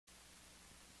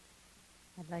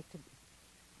like to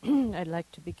I'd like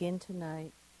to begin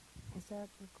tonight. Is that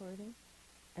recording?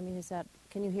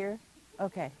 Can you hear?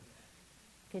 Okay.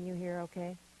 Can you hear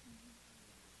okay?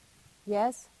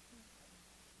 Yes?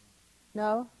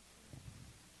 No?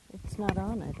 It's not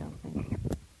on, I don't think.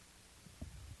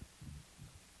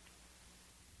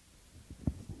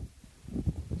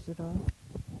 Is it on?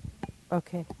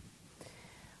 Okay.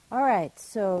 All right,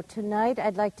 so tonight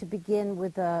I'd like to begin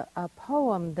with a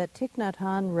poem that Thich Nhat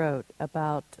Hanh wrote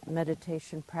about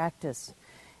meditation practice.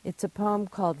 It's a poem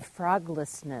called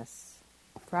Froglessness.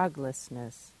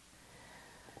 Froglessness.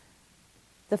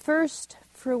 The first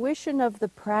fruition of the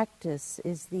practice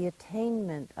is the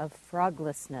attainment of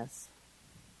froglessness.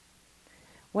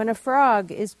 When a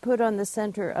frog is put on the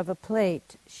center of a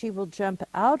plate, she will jump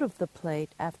out of the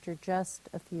plate after just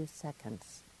a few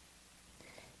seconds.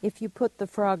 If you put the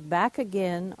frog back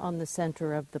again on the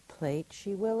center of the plate,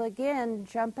 she will again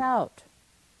jump out.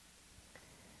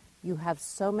 You have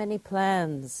so many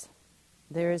plans.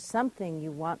 There is something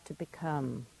you want to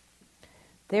become.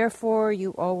 Therefore,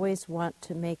 you always want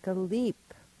to make a leap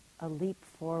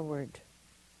forward.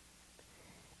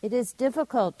 It is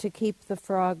difficult to keep the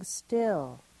frog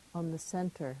still on the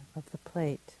center of the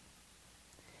plate.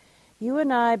 You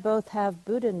and I both have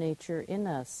Buddha nature in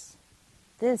us.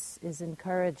 This is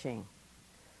encouraging.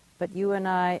 But you and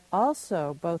I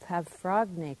also both have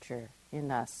frog nature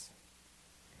in us.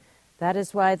 That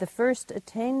is why the first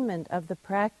attainment of the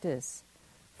practice,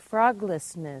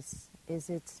 froglessness, is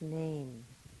its name.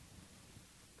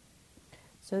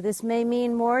 So this may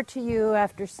mean more to you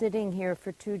after sitting here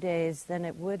for 2 days than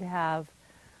it would have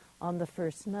on the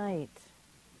first night.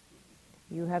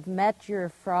 You have met your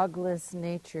frogless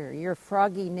nature, your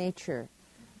froggy nature,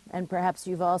 and perhaps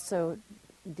you've also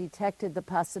detected the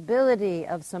possibility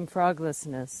of some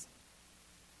froglessness.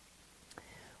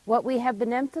 What we have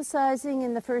been emphasizing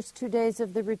in the first 2 days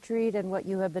of the retreat and what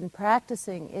you have been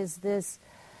practicing is this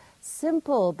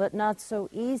simple but not so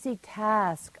easy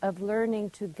task of learning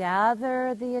to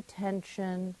gather the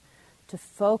attention, to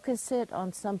focus it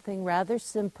on something rather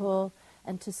simple,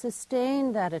 and to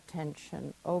sustain that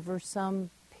attention over some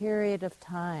period of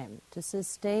time, to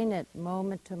sustain it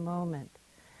moment to moment.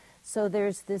 So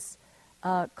there's this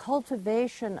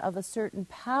cultivation of a certain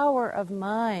power of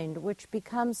mind which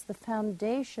becomes the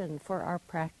foundation for our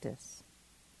practice.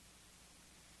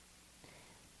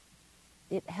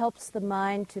 It helps the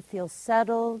mind to feel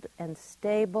settled and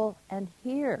stable and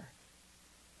here.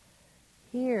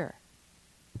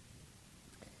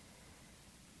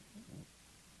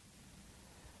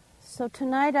 So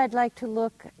tonight I'd like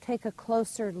to take a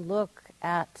closer look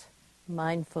at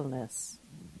mindfulness,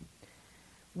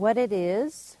 what it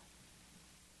is,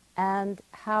 and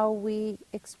how we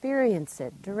experience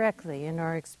it directly in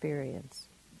our experience.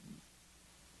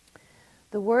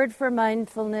 The word for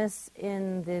mindfulness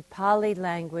in the Pali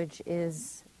language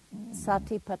is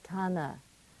satipatthana.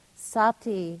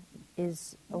 Sati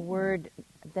is a word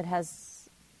that has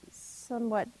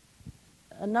somewhat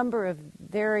a number of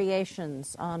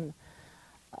variations on,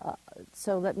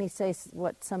 so let me say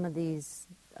what some of these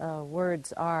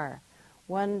words are.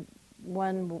 One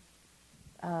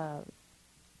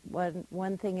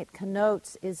thing it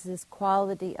connotes is this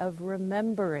quality of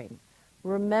remembering,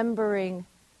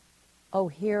 oh,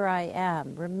 here I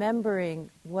am,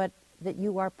 remembering that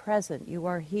you are present, you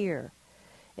are here.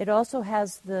 It also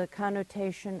has the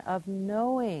connotation of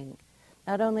knowing,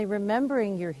 not only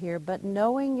remembering you're here, but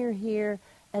knowing you're here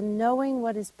and knowing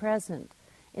what is present,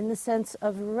 in the sense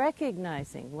of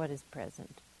recognizing what is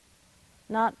present,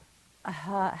 not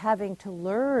having to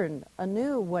learn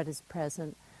anew what is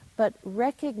present, but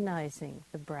recognizing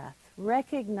the breath,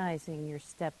 recognizing your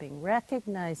stepping,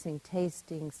 recognizing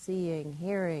tasting, seeing,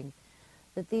 hearing,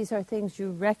 that these are things you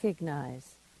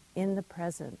recognize in the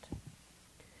present.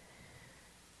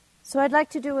 So I'd like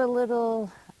to do a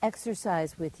little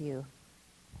exercise with you.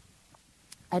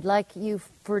 I'd like you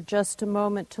for just a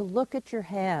moment to look at your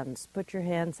hands. Put your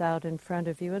hands out in front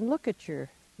of you and look at your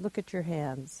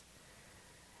hands.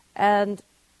 And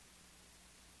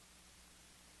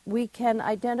we can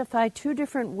identify 2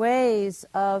 different ways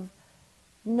of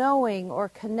knowing or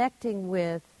connecting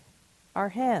with our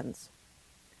hands.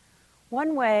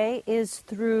 One way is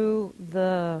through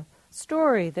the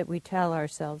story that we tell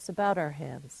ourselves about our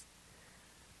hands.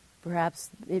 Perhaps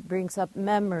it brings up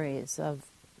memories of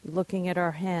looking at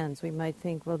our hands. We might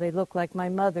think, well, they look like my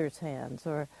mother's hands,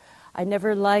 or I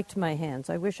never liked my hands.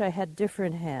 I wish I had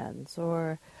different hands,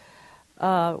 or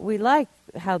we like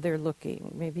how they're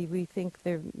looking. Maybe we think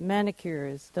their manicure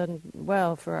is done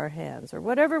well for our hands, or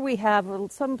whatever we have,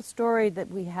 some story that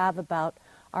we have about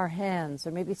our hands,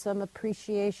 or maybe some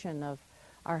appreciation of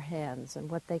our hands and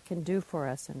what they can do for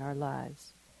us in our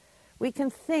lives. We can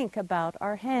think about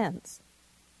our hands.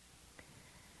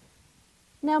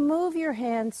 Now move your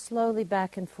hands slowly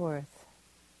back and forth.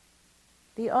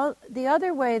 The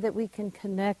other way that we can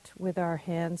connect with our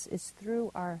hands is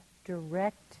through our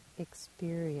direct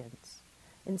experience.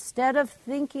 Instead of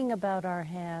thinking about our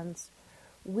hands,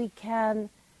 we can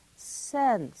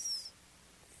sense,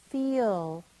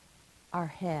 feel our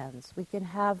hands. We can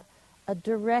have a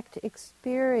direct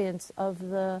experience of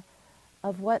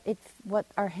what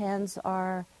our hands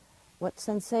are, what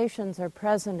sensations are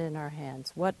present in our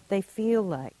hands, what they feel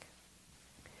like.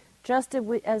 Just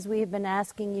as we have been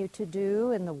asking you to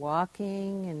do in the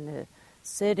walking and the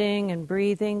sitting and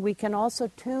breathing, we can also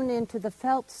tune into the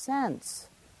felt sense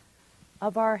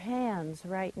of our hands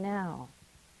right now.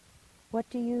 What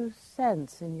do you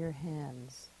sense in your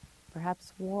hands?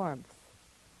 Perhaps warmth,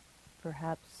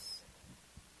 perhaps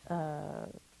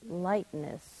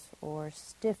lightness or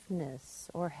stiffness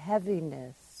or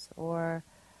heaviness or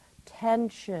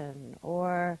tension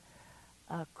or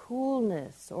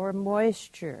coolness or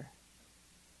moisture.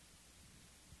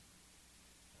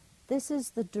 This is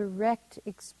the direct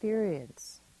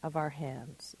experience of our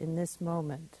hands in this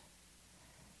moment.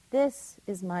 This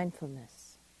is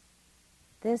mindfulness.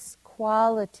 This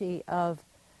quality of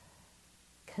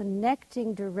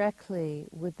connecting directly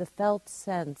with the felt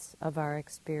sense of our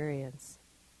experience.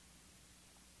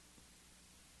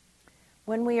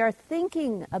 When we are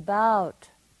thinking about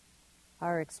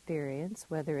our experience,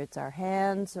 whether it's our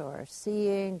hands or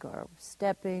seeing or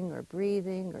stepping or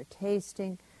breathing or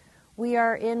tasting, we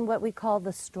are in what we call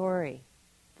the story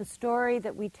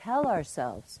that we tell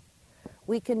ourselves.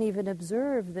 We can even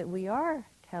observe that we are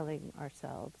telling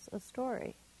ourselves a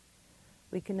story.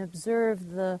 We can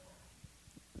observe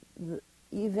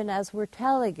even as we're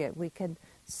telling it, we can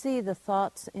see the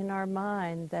thoughts in our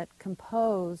mind that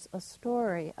compose a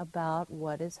story about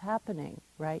what is happening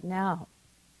right now.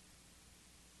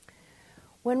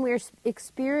 When we're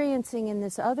experiencing in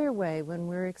this other way, when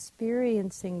we're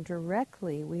experiencing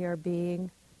directly, we are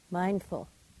being mindful.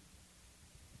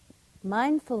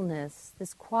 Mindfulness,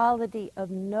 this quality of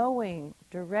knowing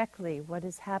directly what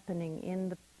is happening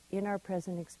in our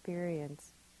present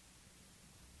experience,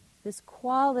 this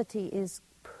quality is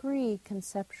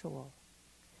pre-conceptual.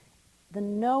 The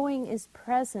knowing is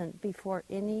present before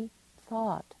any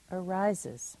thought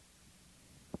arises.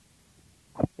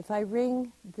 If I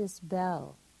ring this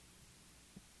bell,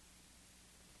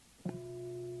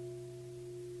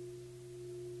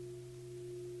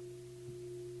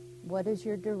 what is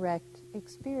your direct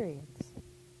experience?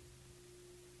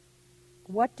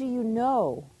 What do you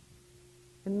know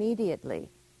immediately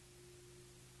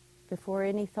before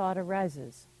any thought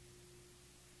arises?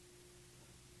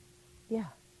 Yeah.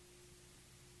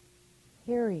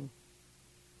 Hearing.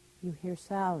 You hear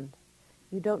sound.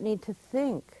 You don't need to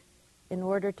think in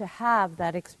order to have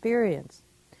that experience.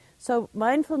 So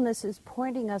mindfulness is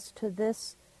pointing us to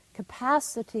this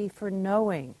capacity for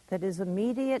knowing that is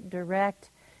immediate, direct,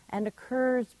 and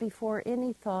occurs before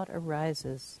any thought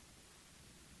arises.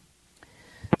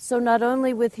 So not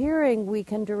only with hearing, we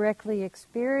can directly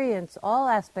experience all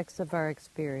aspects of our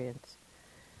experience.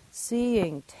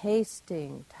 Seeing,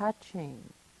 tasting,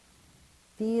 touching,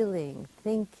 feeling,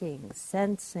 thinking,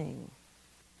 sensing,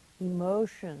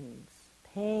 emotions,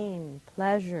 pain,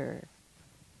 pleasure,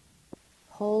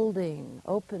 holding,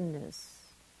 openness,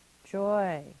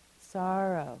 joy,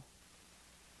 sorrow.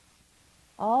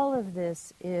 All of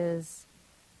this is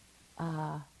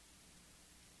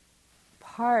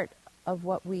part of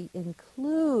what we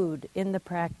include in the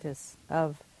practice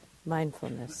of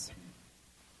mindfulness.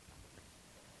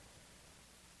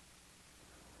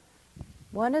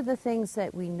 One of the things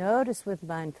that we notice with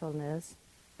mindfulness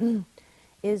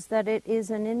is that it is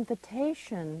an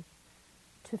invitation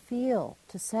to feel,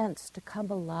 to sense, to come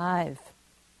alive.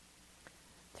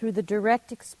 Through the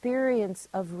direct experience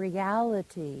of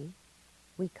reality,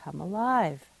 we come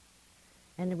alive.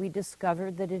 And we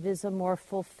discover that it is a more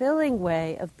fulfilling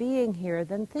way of being here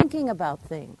than thinking about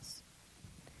things.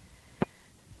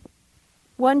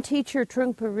 One teacher,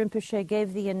 Trungpa Rinpoche,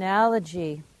 gave the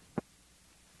analogy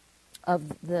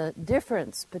of the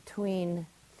difference between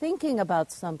thinking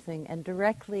about something and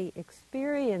directly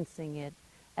experiencing it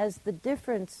as the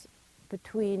difference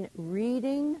between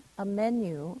reading a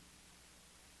menu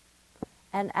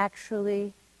and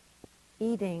actually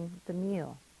eating the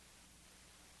meal.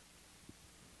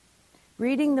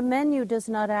 Reading the menu does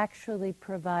not actually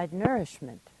provide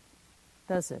nourishment,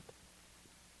 does it?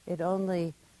 It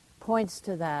only points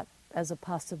to that as a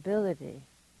possibility.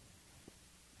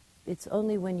 It's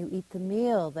only when you eat the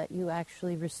meal that you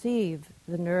actually receive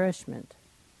the nourishment.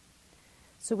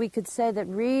 So we could say that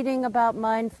reading about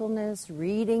mindfulness,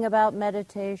 reading about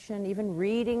meditation, even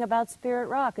reading about Spirit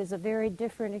Rock is a very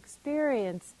different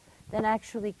experience than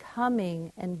actually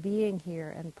coming and being here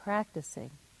and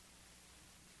practicing.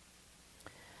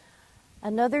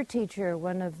 Another teacher,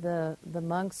 one of the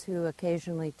monks who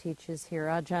occasionally teaches here,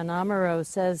 Ajahn Amaro,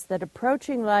 says that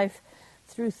approaching life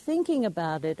through thinking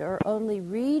about it or only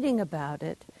reading about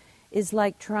it is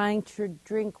like trying to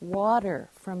drink water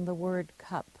from the word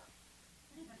cup.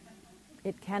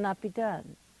 It cannot be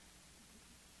done.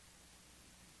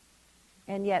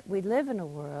 And yet we live in a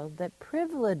world that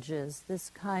privileges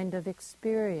this kind of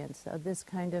experience, of this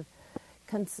kind of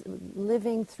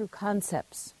living through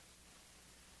concepts.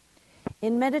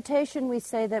 In meditation, we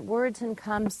say that words and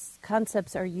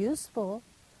concepts are useful.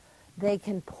 They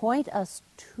can point us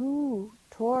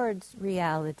towards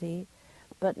reality,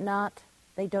 but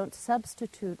they don't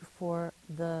substitute for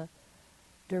the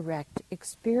direct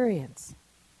experience.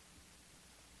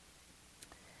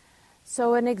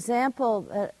 So an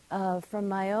example from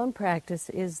my own practice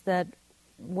is that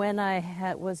when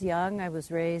I was young, I was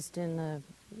raised in a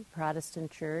Protestant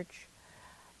church.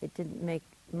 It didn't make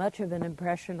much of an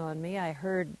impression on me. I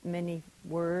heard many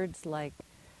words like,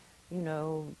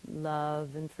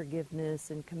 love and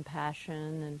forgiveness and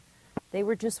compassion, and they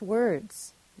were just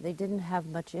words. They didn't have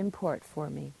much import for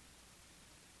me.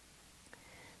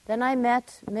 Then I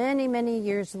met, many, many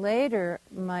years later,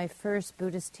 my first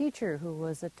Buddhist teacher, who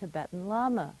was a Tibetan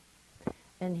Lama.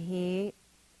 And he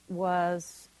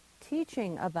was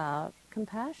teaching about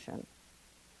compassion.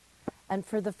 And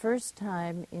for the first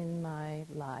time in my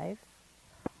life,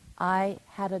 I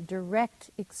had a direct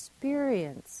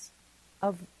experience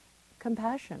of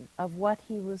compassion, of what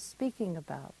he was speaking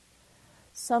about.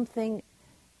 Something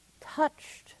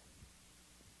touched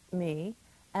me,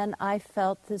 and I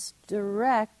felt this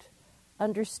direct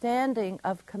understanding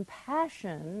of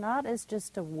compassion, not as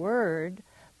just a word,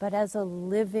 but as a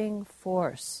living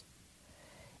force.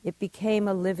 It became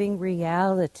a living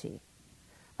reality.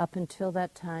 Up until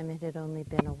that time, it had only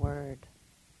been a word.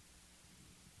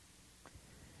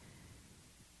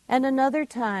 And another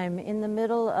time, in the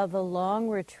middle of a long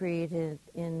retreat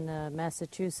in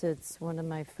Massachusetts, one of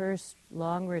my first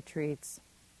long retreats,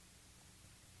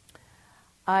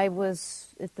 I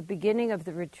was, at the beginning of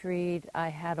the retreat, I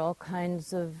had all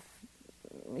kinds of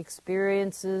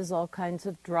experiences, all kinds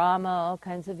of drama, all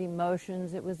kinds of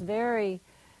emotions. It was very,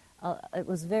 a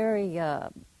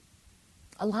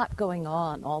lot going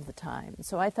on all the time.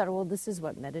 So I thought, well, this is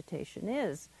what meditation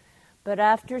is. But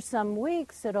after some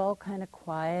weeks, it all kind of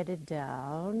quieted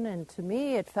down, and to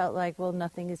me it felt like, well,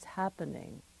 nothing is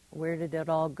happening. Where did it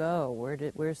all go?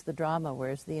 Where's the drama?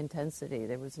 Where's the intensity?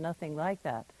 There was nothing like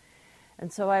that.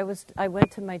 And so I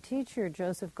went to my teacher,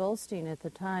 Joseph Goldstein, at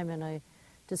the time, and I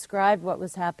described what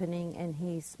was happening, and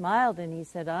he smiled and he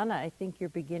said, Anna, I think you're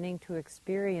beginning to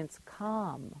experience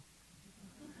calm.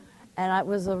 And it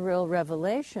was a real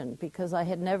revelation, because I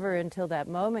had never until that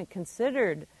moment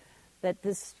considered that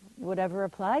this would ever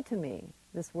apply to me,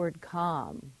 this word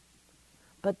calm.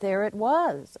 But there it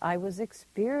was. I was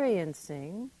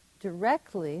experiencing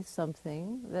directly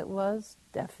something that was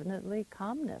definitely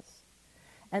calmness.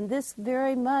 And this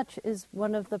very much is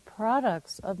one of the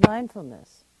products of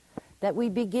mindfulness, that we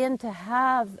begin to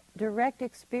have direct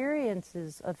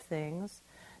experiences of things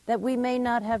that we may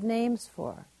not have names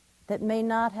for, that may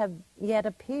not have yet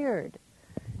appeared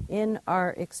in our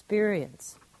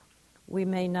experience. We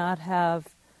may not have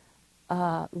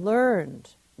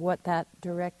learned what that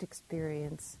direct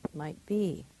experience might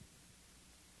be.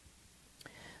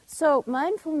 So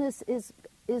mindfulness is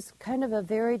kind of a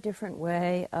very different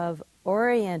way of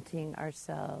orienting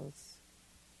ourselves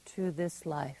to this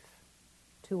life,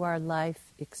 to our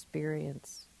life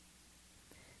experience.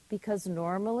 Because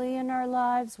normally in our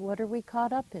lives, what are we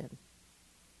caught up in?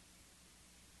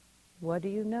 What do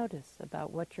you notice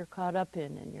about what you're caught up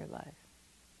in your life?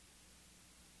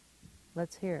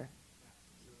 Let's hear.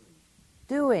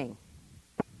 Doing.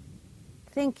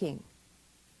 Thinking.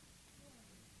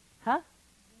 Huh?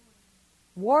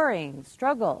 Warring.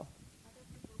 Struggle.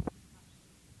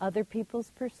 Other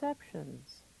people's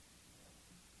perceptions.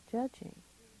 Judging.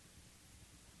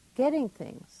 Getting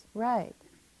things right.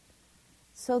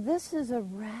 So this is a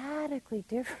radically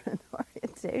different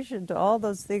orientation to all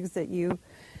those things that you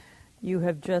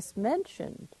have just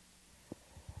mentioned.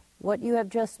 What you have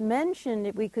just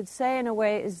mentioned, we could say in a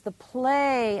way, is the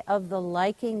play of the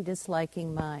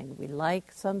liking-disliking mind. We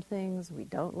like some things, we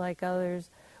don't like others.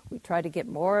 We try to get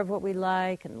more of what we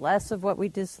like and less of what we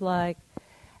dislike.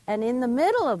 And in the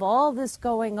middle of all this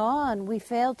going on, we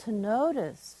fail to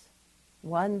notice,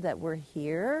 one, that we're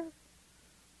here,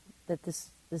 that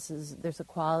there's a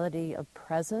quality of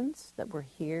presence, that we're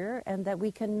here, and that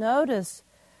we can notice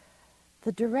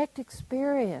the direct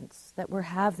experience that we're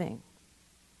having.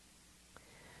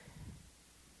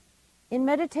 In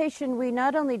meditation, we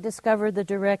not only discover the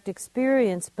direct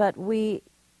experience, but we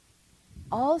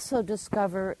also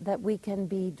discover that we can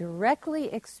be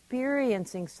directly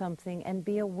experiencing something and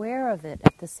be aware of it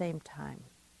at the same time.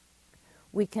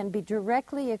 We can be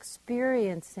directly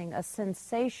experiencing a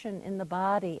sensation in the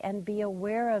body and be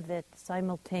aware of it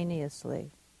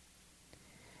simultaneously.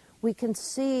 We can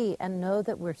see and know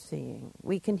that we're seeing.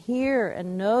 We can hear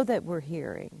and know that we're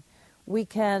hearing. We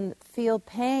can feel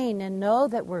pain and know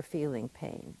that we're feeling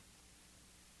pain.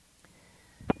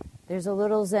 There's a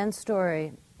little Zen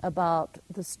story about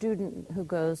the student who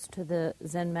goes to the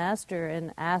Zen master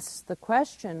and asks the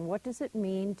question, what does it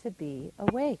mean to be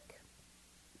awake?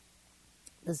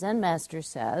 The Zen master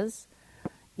says,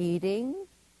 eating,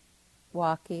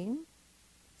 walking,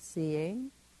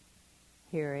 seeing,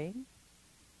 hearing,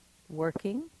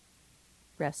 working,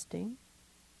 resting.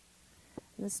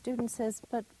 And the student says,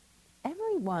 but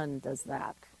everyone does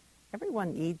that.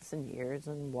 Everyone eats and hears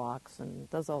and walks and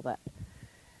does all that.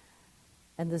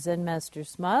 And the Zen master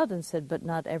smiled and said, but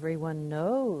not everyone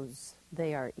knows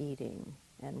they are eating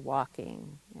and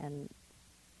walking and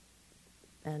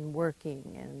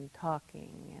working and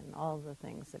talking and all the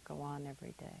things that go on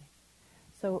every day.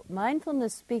 So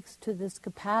mindfulness speaks to this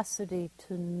capacity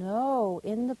to know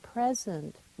in the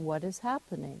present what is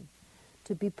happening,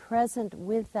 to be present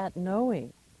with that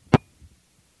knowing.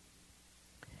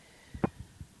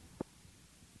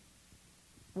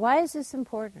 Why is this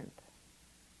important?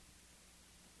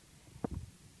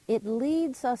 It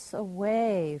leads us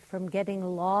away from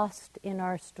getting lost in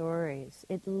our stories.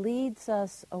 It leads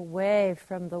us away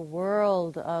from the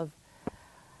world of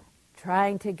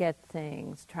trying to get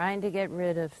things, trying to get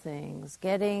rid of things,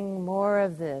 getting more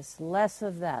of this, less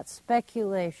of that,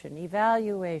 speculation,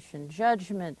 evaluation,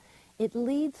 judgment. It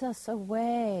leads us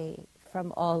away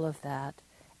from all of that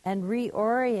and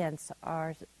reorients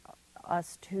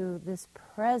us to this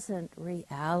present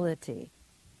reality.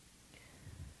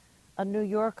 A New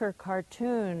Yorker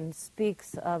cartoon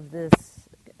speaks of this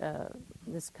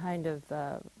kind of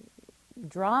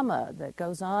drama that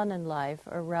goes on in life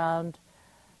around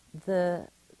the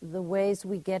ways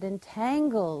we get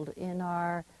entangled in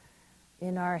our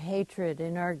hatred,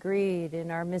 in our greed,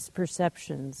 in our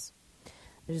misperceptions.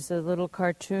 There's a little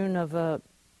cartoon of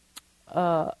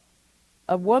a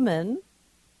woman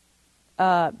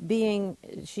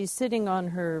she's sitting on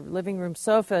her living room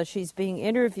sofa. She's being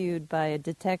interviewed by a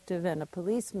detective and a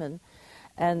policeman,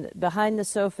 and behind the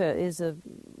sofa is a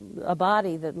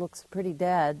body that looks pretty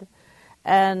dead,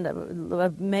 and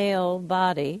a male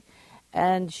body.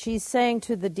 And she's saying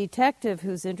to the detective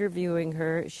who's interviewing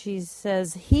her, she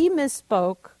says, "He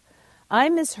misspoke, I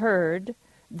misheard,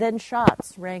 then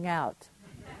shots rang out."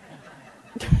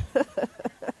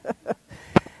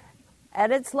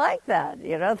 And it's like that,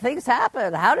 things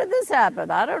happen. How did this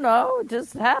happen? I don't know, it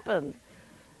just happened.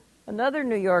 Another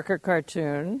New Yorker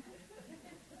cartoon.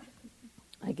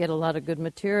 I get a lot of good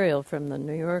material from the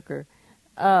New Yorker.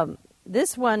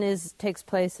 This one takes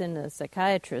place in a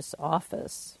psychiatrist's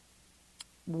office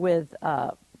with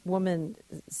a woman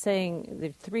saying, there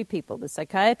are three people, the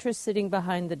psychiatrist sitting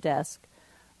behind the desk,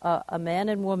 a man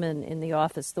and woman in the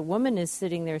office. The woman is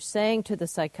sitting there saying to the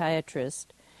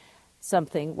psychiatrist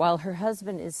something while her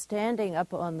husband is standing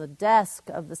up on the desk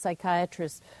of the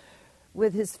psychiatrist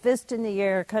with his fist in the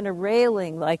air, kind of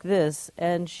railing like this.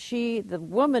 And the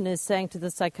woman is saying to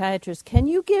the psychiatrist, "Can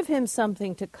you give him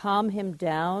something to calm him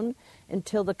down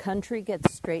until the country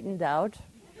gets straightened out?"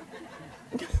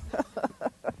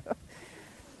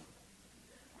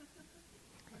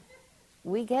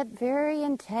 We get very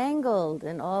entangled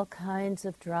in all kinds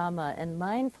of drama, and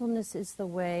mindfulness is the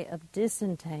way of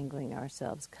disentangling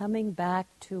ourselves, coming back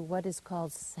to what is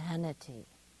called sanity.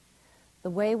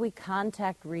 The way we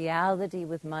contact reality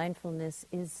with mindfulness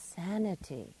is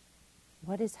sanity.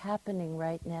 What is happening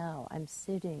right now? I'm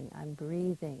sitting, I'm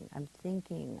breathing, I'm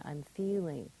thinking, I'm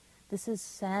feeling. This is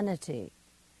sanity.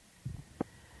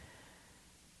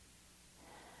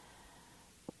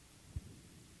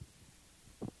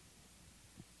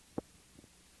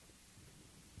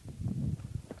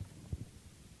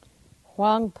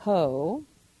 Huang Po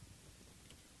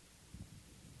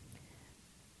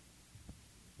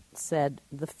said,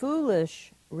 "The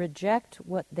foolish reject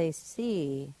what they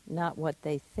see, not what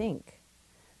they think.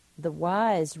 The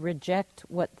wise reject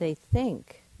what they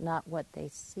think, not what they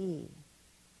see."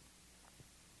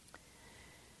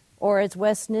 Or as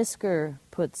Wes Nisker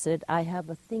puts it, "I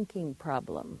have a thinking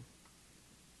problem."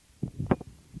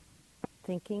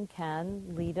 thinking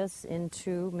can lead us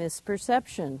into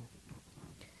misperception.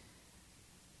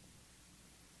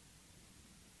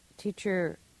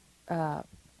 Teacher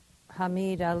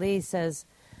Hamid Ali says,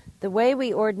 the way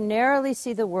we ordinarily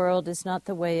see the world is not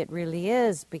the way it really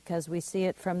is, because we see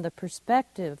it from the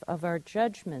perspective of our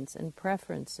judgments and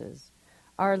preferences,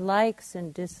 our likes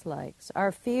and dislikes,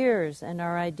 our fears and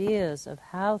our ideas of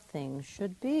how things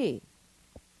should be.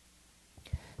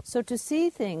 So to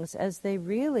see things as they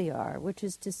really are, which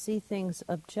is to see things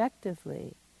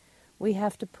objectively, we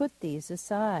have to put these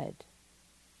aside.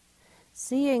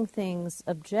 Seeing things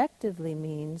objectively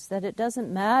means that it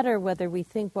doesn't matter whether we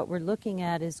think what we're looking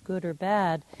at is good or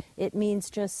bad. It means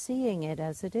just seeing it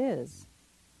as it is.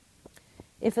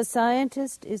 If a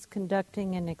scientist is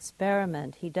conducting an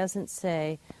experiment, he doesn't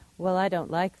say, well, I don't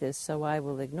like this, so I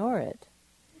will ignore it.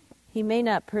 He may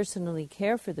not personally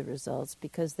care for the results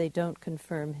because they don't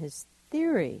confirm his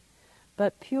theory,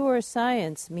 but pure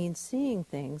science means seeing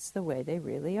things the way they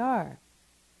really are.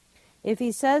 If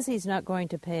he says he's not going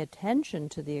to pay attention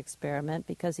to the experiment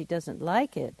because he doesn't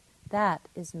like it, that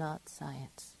is not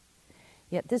science.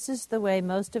 Yet this is the way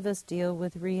most of us deal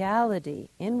with reality,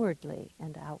 inwardly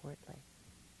and outwardly.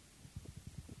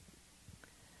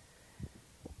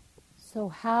 So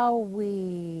how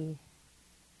we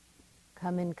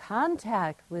come in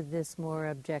contact with this more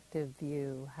objective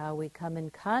view, how we come in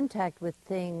contact with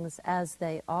things as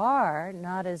they are,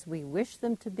 not as we wish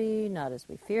them to be, not as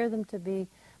we fear them to be,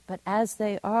 but as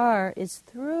they are, is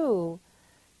through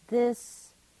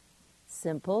this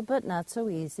simple but not so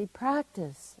easy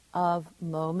practice of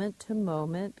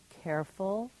moment-to-moment,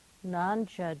 careful,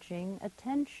 non-judging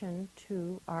attention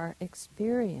to our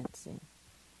experiencing,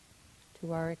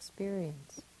 to our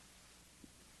experience.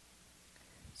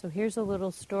 So here's a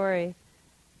little story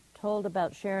told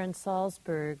about Sharon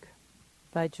Salzberg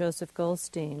by Joseph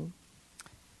Goldstein,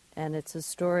 and it's a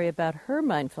story about her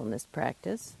mindfulness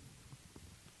practice.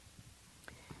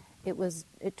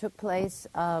 It took place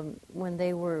when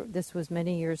this was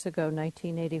many years ago,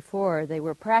 1984, they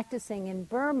were practicing in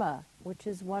Burma, which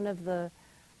is one of the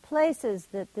places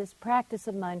that this practice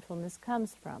of mindfulness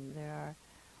comes from. There are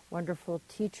wonderful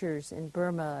teachers in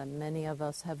Burma, and many of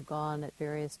us have gone at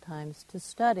various times to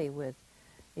study with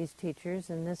these teachers,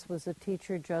 and this was a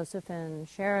teacher Joseph and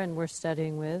Sharon were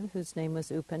studying with, whose name was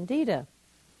U Pandita.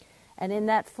 And in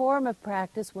that form of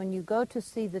practice, when you go to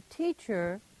see the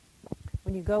teacher,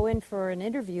 when you go in for an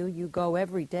interview, you go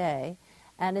every day,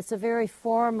 and it's a very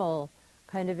formal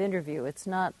kind of interview. It's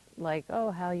not like,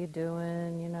 oh, how you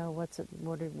doing? You know,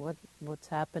 what's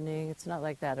happening? It's not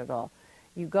like that at all.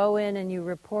 You go in and you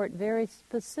report very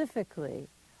specifically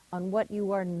on what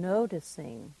you are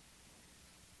noticing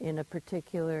in a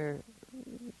particular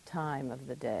time of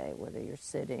the day, whether you're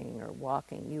sitting or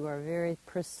walking. You are very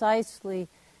precisely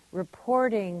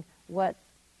reporting what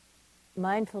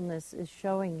mindfulness is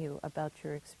showing you about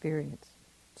your experience.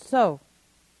 So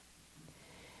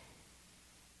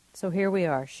here we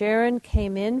are. Sharon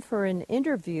came in for an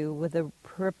interview with a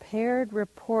prepared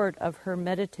report of her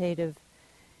meditative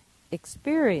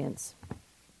experience.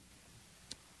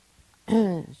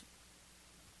 When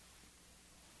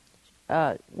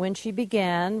she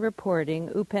began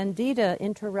reporting, U Pandita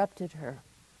interrupted her.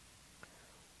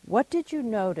 What did you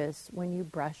notice when you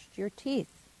brushed your teeth?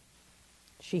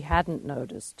 She hadn't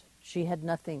noticed. She had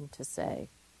nothing to say.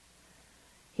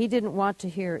 He didn't want to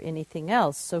hear anything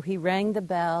else, so he rang the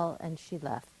bell and she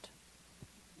left.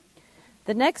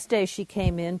 The next day she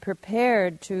came in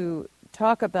prepared to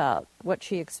talk about what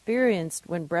she experienced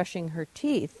when brushing her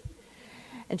teeth,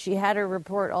 and she had her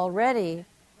report already,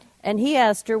 and he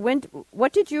asked her,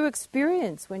 what did you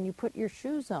experience when you put your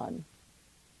shoes on?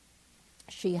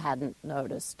 She hadn't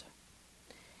noticed.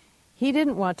 He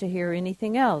didn't want to hear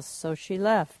anything else, so she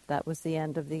left. That was the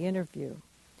end of the interview.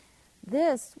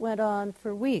 This went on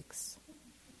for weeks.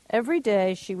 Every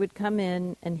day she would come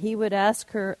in and he would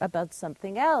ask her about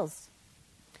something else,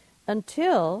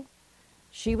 until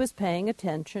she was paying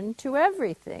attention to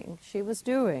everything she was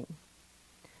doing.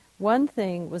 One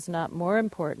thing was not more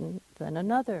important than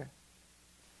another,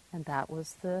 and that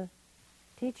was the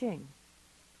teaching.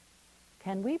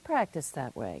 Can we practice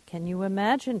that way? Can you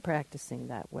imagine practicing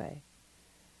that way?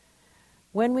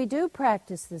 When we do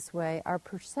practice this way, our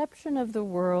perception of the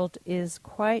world is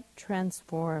quite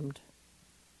transformed.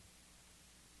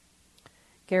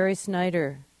 Gary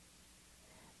Snyder,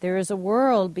 there is a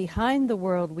world behind the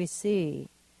world we see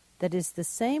that is the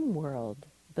same world,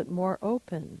 but more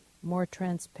open, more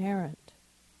transparent.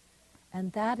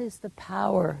 And that is the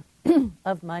power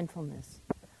of mindfulness,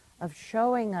 of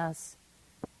showing us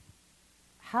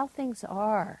how things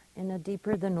are in a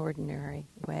deeper than ordinary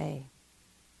way.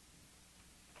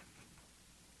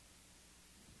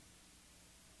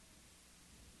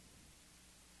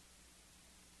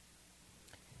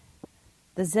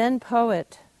 The Zen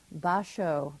poet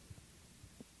Basho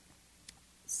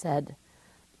said,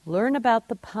 "Learn about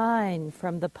the pine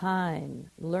from the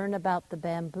pine. Learn about the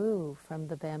bamboo from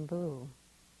the bamboo."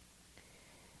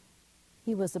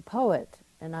 He was a poet,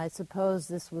 and I suppose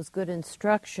this was good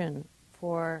instruction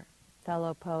for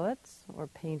fellow poets or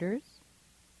painters.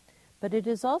 But it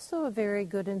is also a very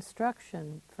good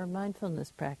instruction for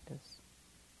mindfulness practice.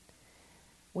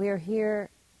 We are here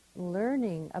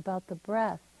learning about the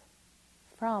breath,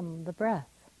 from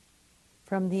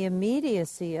the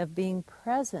immediacy of being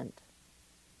present.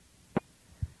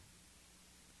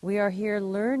 We are here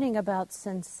learning about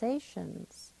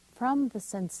sensations from the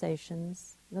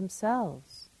sensations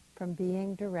themselves, from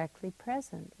being directly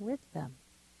present with them.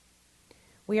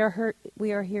 We are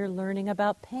here learning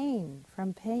about pain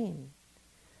from pain.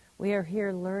 We are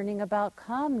here learning about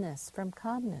calmness from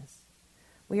calmness.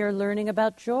 We are learning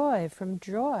about joy from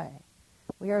joy.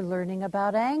 We are learning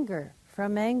about anger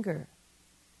from anger.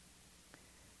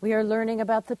 We are learning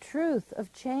about the truth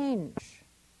of change.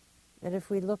 That if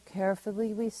we look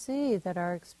carefully, we see that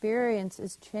our experience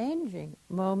is changing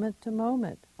moment to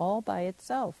moment, all by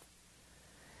itself.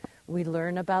 We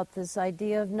learn about this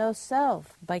idea of no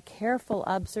self by careful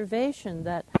observation,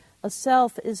 that a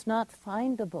self is not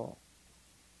findable,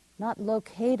 not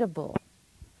locatable.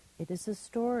 It is a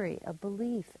story, a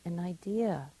belief, an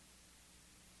idea.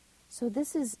 So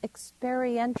this is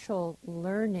experiential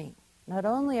learning. Not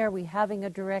only are we having a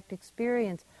direct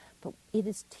experience, but it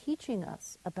is teaching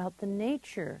us about the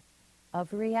nature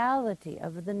of reality,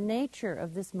 of the nature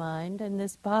of this mind and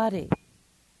this body.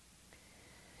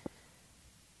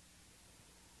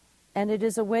 And it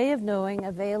is a way of knowing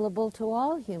available to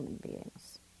all human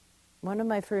beings. One of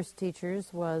my first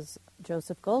teachers was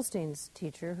Joseph Goldstein's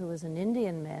teacher, who was an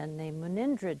Indian man named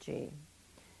Munindraji.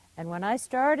 And when I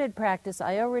started practice,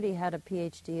 I already had a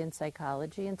PhD in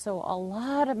psychology, and so a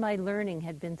lot of my learning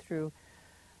had been through,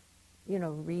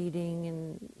 reading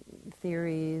and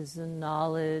theories and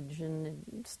knowledge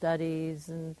and studies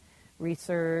and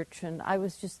research, and I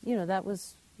was just,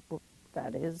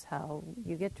 that is how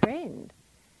you get trained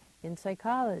in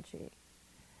psychology.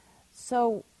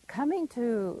 So coming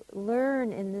to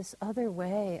learn in this other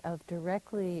way of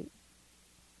directly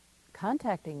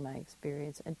contacting my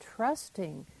experience and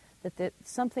trusting that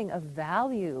something of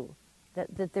value,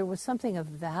 that there was something of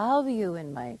value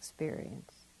in my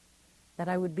experience, that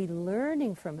I would be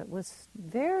learning from it, was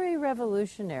very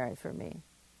revolutionary for me.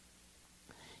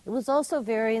 It was also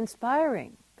very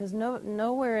inspiring, because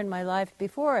nowhere in my life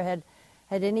before had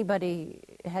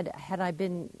I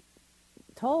been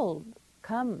told,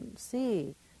 come,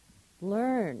 see,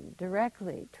 learn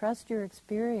directly, trust your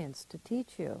experience to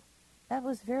teach you. That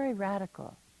was very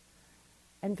radical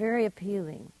and very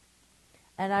appealing.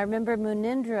 And I remember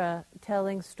Munindra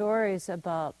telling stories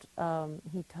about,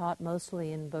 he taught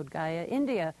mostly in Bodh Gaya,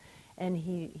 India, and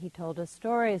he told us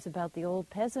stories about the old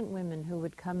peasant women who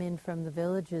would come in from the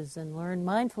villages and learn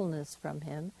mindfulness from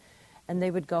him. And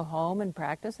they would go home and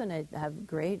practice, and they'd have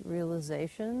great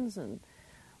realizations and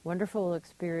wonderful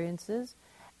experiences.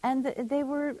 And they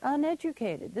were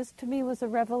uneducated. This, to me, was a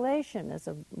revelation. As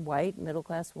a white,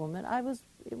 middle-class woman,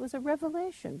 it was a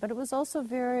revelation. But it was also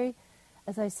very,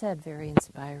 as I said, very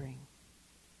inspiring.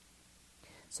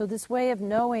 So this way of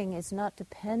knowing is not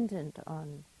dependent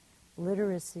on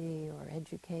literacy or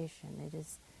education.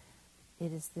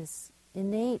 It is this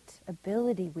innate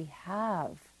ability we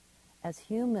have as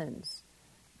humans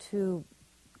to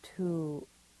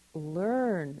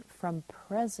learn from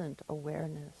present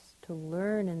awareness, to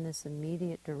learn in this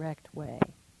immediate, direct way.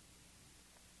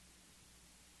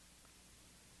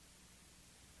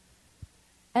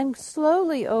 And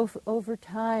slowly over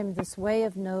time, this way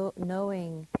of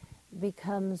knowing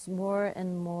becomes more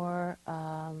and more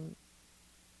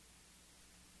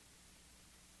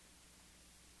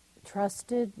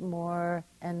trusted, more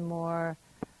and more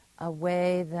a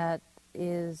way that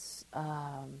is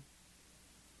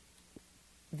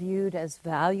viewed as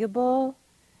valuable,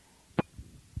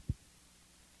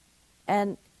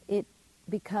 and it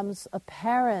becomes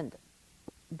apparent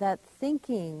that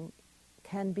thinking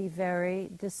can be very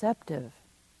deceptive.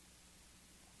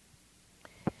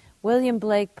 William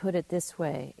Blake put it this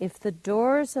way: if the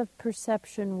doors of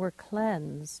perception were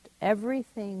cleansed,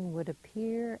 everything would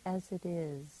appear as it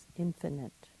is,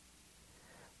 infinite.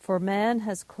 For man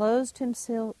has closed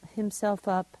himself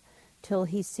up till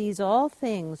he sees all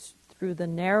things through the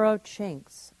narrow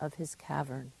chinks of his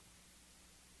cavern.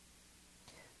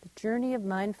 The journey of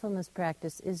mindfulness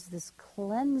practice is this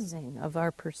cleansing of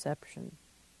our perception.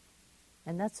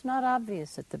 And that's not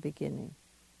obvious at the beginning.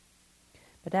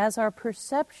 But as our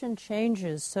perception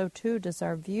changes, so too does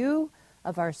our view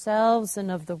of ourselves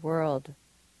and of the world.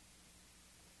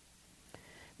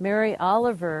 Mary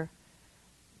Oliver,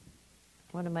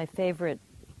 one of my favorite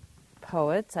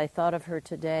poets, I thought of her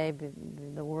today,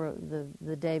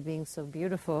 the day being so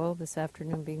beautiful, this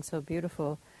afternoon being so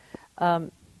beautiful.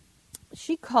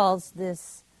 She calls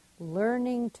this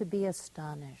learning to be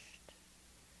astonished.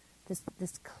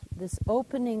 This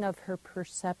opening of her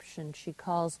perception, she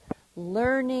calls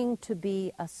learning to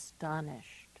be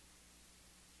astonished.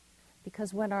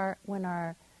 Because when our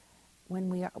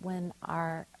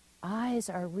eyes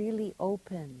are really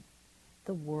open,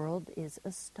 the world is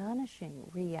astonishing.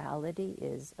 Reality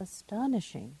is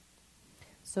astonishing.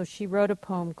 So she wrote a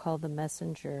poem called The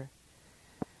Messenger.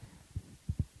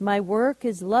 My work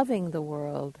is loving the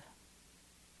world.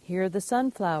 Here the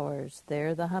sunflowers,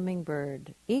 there the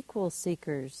hummingbird, equal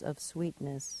seekers of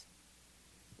sweetness.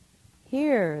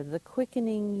 Here the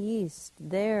quickening yeast,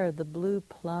 there the blue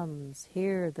plums,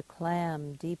 here the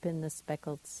clam deep in the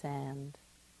speckled sand.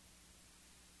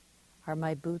 Are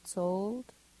my boots old?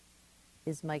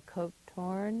 Is my coat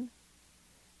torn?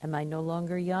 Am I no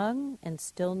longer young and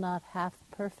still not half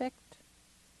perfect?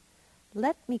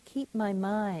 Let me keep my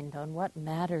mind on what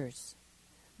matters,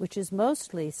 which is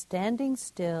mostly standing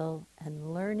still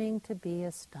and learning to be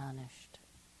astonished.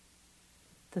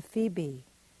 The phoebe,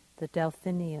 the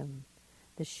delphinium,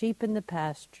 the sheep in the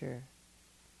pasture,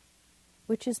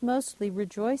 which is mostly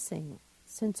rejoicing,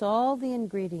 since all the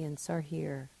ingredients are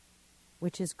here,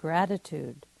 which is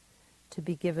gratitude, to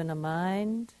be given a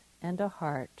mind and a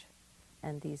heart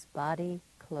and these body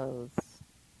clothes.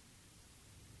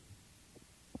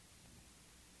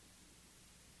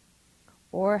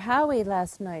 Or Howie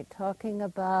last night talking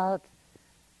about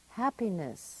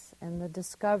happiness and the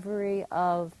discovery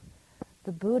of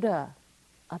the Buddha,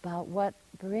 about what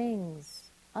brings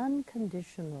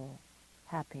unconditional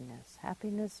happiness,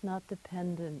 happiness not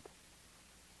dependent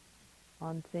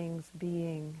on things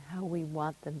being how we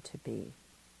want them to be.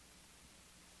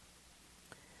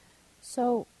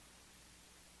 So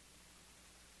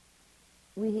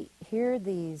we hear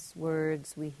these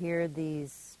words, we hear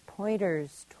these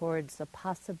pointers towards a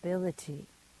possibility,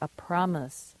 a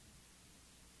promise.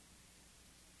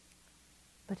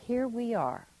 But here we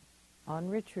are, on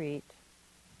retreat,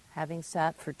 having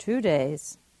sat for 2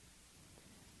 days,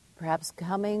 perhaps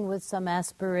coming with some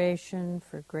aspiration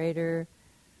for greater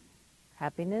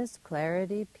happiness,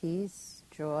 clarity, peace,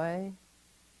 joy,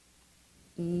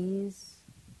 ease.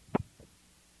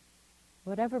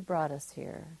 Whatever brought us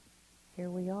here, here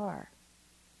we are.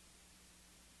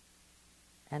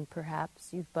 And perhaps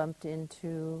you've bumped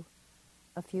into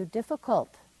a few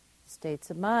difficult states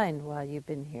of mind while you've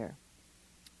been here.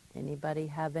 Anybody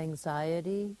have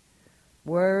anxiety,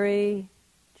 worry,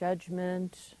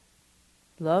 judgment,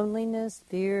 loneliness,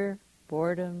 fear,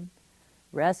 boredom,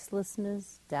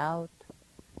 restlessness, doubt,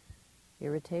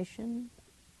 irritation,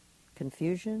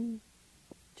 confusion,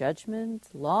 judgment,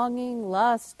 longing,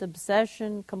 lust,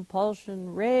 obsession,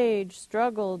 compulsion, rage,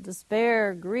 struggle,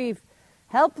 despair, grief,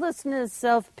 helplessness,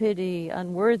 self-pity,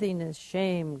 unworthiness,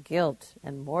 shame, guilt,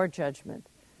 and more judgment.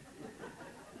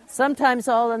 Sometimes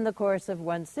all in the course of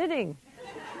one sitting.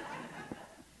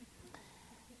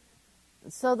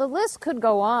 So the list could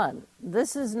go on.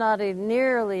 This is not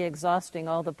nearly exhausting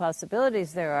all the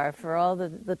possibilities there are for all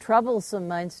the troublesome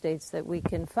mind states that we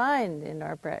can find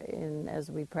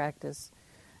as we practice,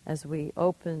 as we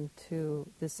open to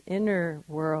this inner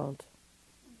world.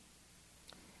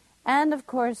 And of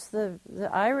course, the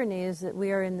irony is that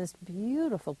we are in this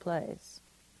beautiful place.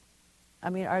 I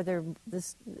mean,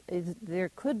 there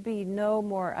could be no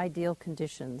more ideal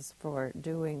conditions for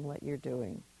doing what you're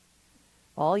doing.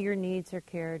 All your needs are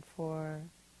cared for.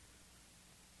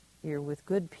 You're with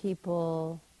good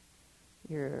people.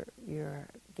 You're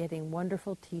getting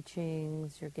wonderful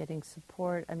teachings. You're getting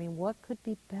support. I mean, what could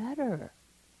be better?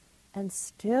 And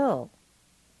still,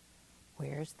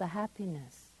 where's the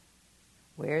happiness?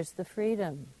 Where's the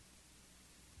freedom?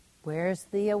 Where's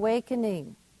the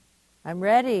awakening? I'm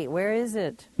ready. Where is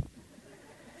it?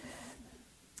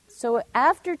 So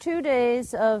after 2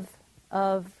 days of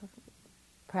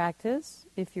practice,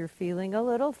 if you're feeling a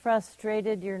little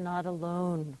frustrated, you're not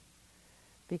alone.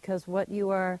 Because what you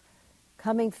are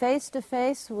coming face to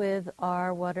face with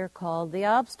are what are called the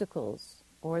obstacles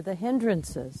or the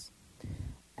hindrances.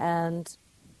 And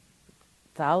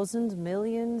thousands,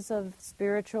 millions of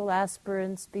spiritual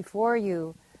aspirants before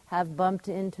you have bumped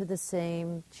into the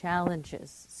same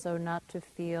challenges. So not to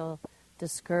feel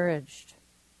discouraged,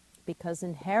 because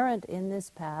inherent in this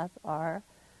path are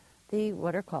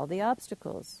what are called the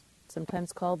obstacles,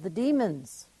 sometimes called the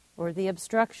demons or the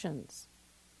obstructions.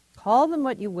 Call them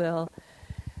what you will.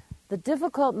 the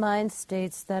difficult mind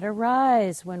states that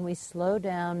arise when we slow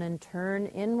down and turn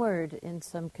inward in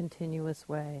some continuous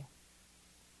way.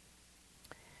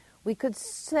 We could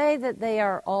say that they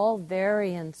are all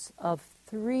variants of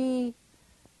three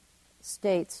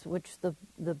states which the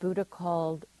Buddha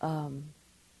called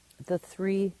the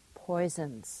three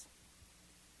poisons.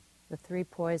 The three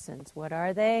poisons. What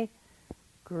are they?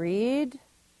 Greed,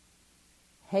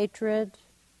 hatred,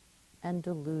 and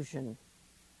delusion.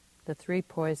 The three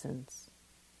poisons.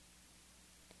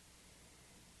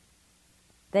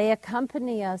 They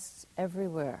accompany us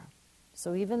everywhere.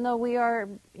 So even though we are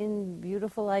in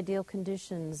beautiful, ideal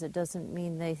conditions, it doesn't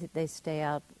mean they stay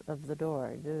out of the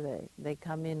door, do they? They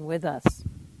come in with us.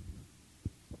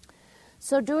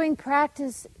 So doing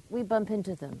practice, we bump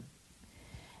into them.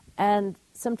 And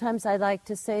sometimes I like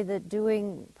to say that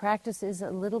doing practice is a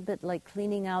little bit like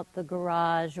cleaning out the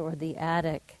garage or the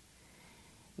attic.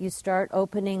 You start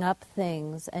opening up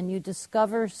things and you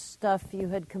discover stuff you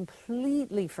had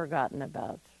completely forgotten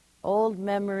about. Old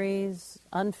memories,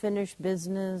 unfinished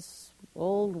business,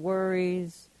 old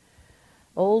worries,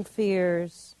 old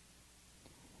fears.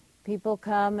 People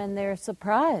come and they're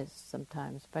surprised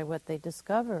sometimes by what they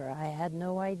discover. I had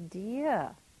no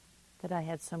idea that I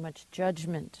had so much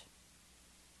judgment.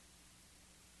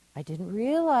 I didn't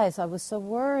realize I was so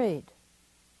worried.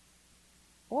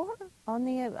 Or on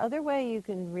the other way, you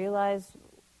can realize,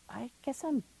 I guess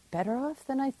I'm better off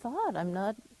than I thought. I'm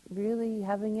not really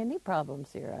having any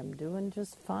problems here. I'm doing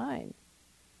just fine.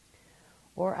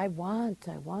 Or I'm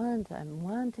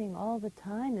wanting all the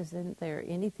time. Isn't there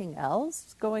anything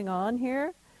else going on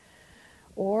here?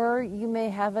 Or you may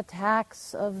have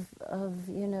attacks of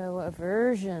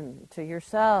aversion to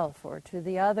yourself or to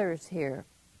the others here.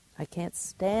 I can't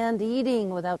stand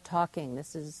eating without talking.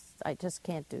 I just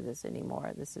can't do this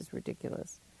anymore. This is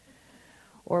ridiculous.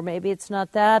 Or maybe it's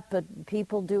not that, but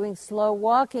people doing slow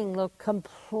walking look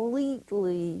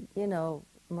completely,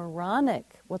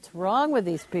 moronic. What's wrong with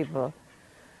these people?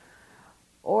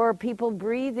 Or people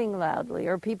breathing loudly,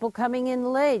 or people coming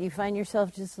in late. You find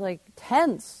yourself just like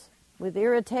tense with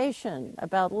irritation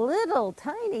about little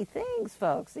tiny things,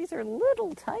 folks. These are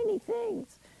little tiny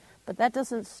things. But that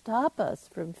doesn't stop us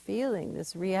from feeling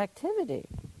this reactivity.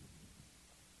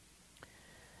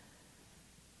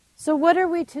 So what are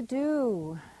we to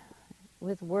do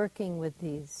with working with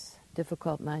these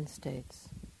difficult mind states?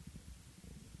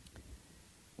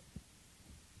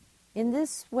 In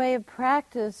this way of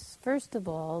practice, first of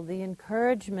all, the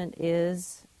encouragement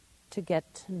is to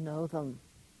get to know them.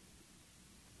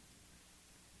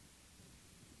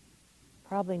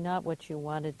 Probably not what you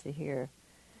wanted to hear.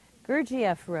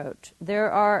 Gurdjieff wrote,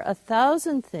 "There are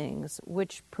 1,000 things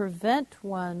which prevent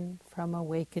one from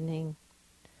awakening,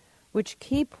 which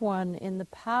keep one in the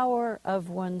power of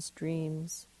one's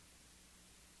dreams.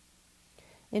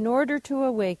 In order to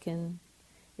awaken,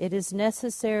 it is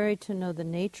necessary to know the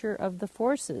nature of the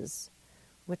forces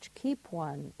which keep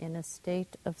one in a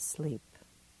state of sleep."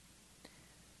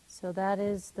 So that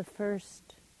is the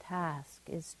first task,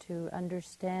 is to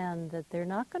understand that they're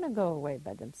not going to go away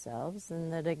by themselves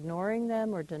and that ignoring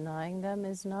them or denying them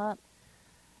is not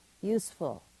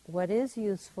useful. What is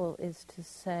useful is to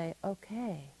say,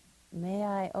 okay, may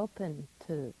I open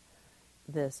to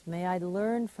this? May I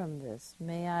learn from this?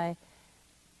 May I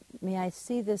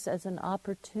see this as an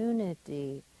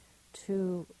opportunity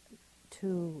to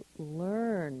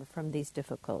learn from these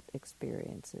difficult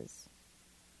experiences.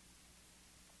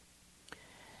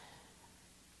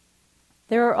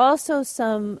 There are also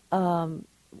some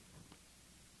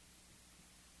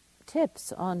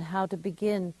tips on how to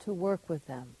begin to work with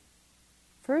them.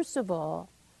 First of all,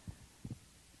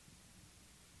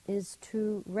 is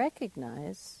to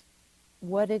recognize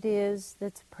what it is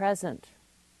that's present.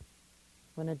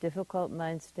 When a difficult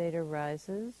mind state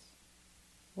arises,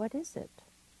 what is it?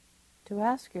 To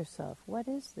ask yourself, what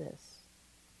is this?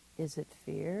 Is it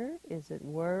fear? Is it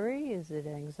worry? Is it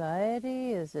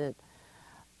anxiety? Is it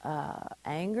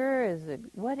anger?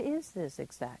 What is this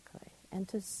exactly? And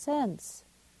to sense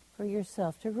for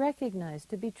yourself, to recognize,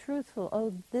 to be truthful,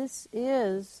 oh, this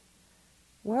is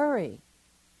worry.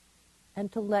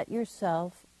 And to let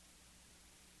yourself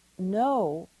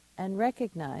know and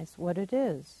recognize what it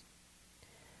is.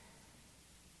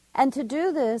 And to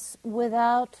do this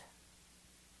without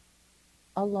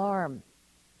alarm.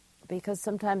 Because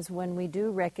sometimes when we do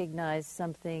recognize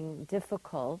something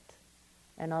difficult,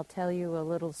 and I'll tell you a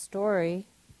little story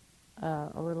a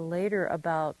little later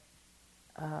about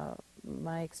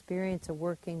my experience of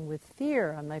working with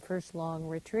fear on my first long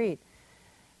retreat.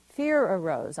 Fear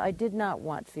arose. I did not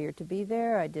want fear to be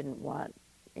there. I didn't want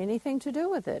anything to do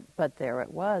with it, but there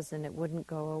it was, and it wouldn't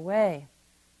go away.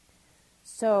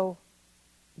 So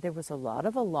there was a lot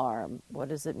of alarm. What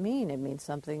does it mean? It means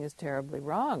something is terribly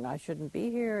wrong. I shouldn't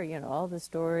be here. All the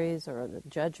stories or the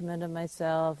judgment of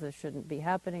myself. This shouldn't be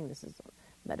happening. This is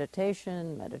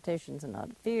meditation. Meditation's not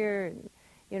fear. And,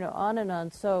 on and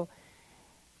on. So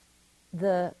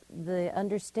the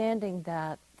understanding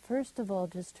that, first of all,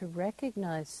 just to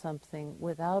recognize something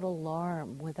without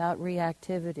alarm, without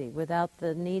reactivity, without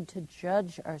the need to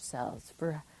judge ourselves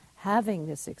for having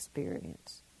this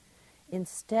experience.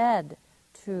 Instead,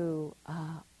 to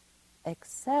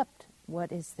accept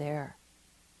what is there,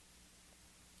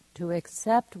 to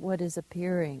accept what is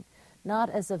appearing, not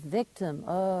as a victim,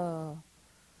 oh,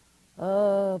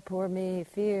 poor me,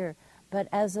 fear, but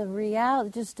as a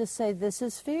reality, just to say, this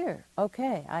is fear.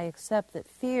 Okay, I accept that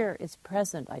fear is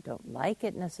present. I don't like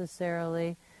it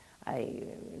necessarily. I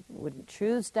wouldn't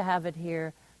choose to have it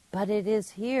here, but it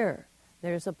is here.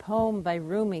 There's a poem by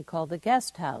Rumi called The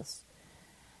Guest House.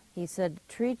 He said,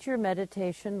 treat your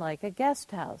meditation like a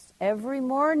guest house. Every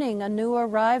morning a new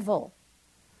arrival,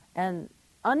 and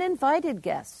uninvited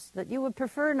guests that you would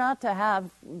prefer not to have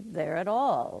there at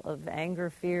all, of anger,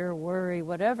 fear, worry,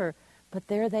 whatever. But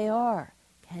there they are.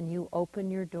 Can you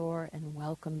open your door and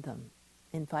welcome them?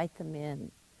 Invite them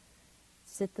in.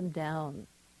 Sit them down.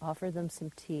 Offer them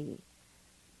some tea.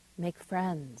 Make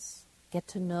friends. Get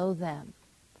to know them.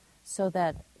 So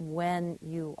that when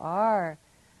you are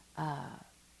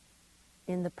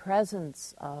in the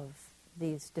presence of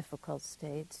these difficult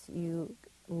states, you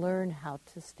learn how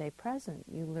to stay present.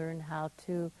 You learn how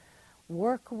to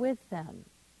work with them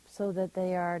so that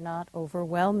they are not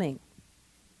overwhelming.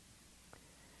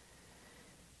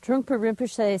 Trungpa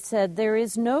Rinpoche said, there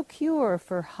is no cure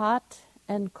for hot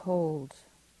and cold.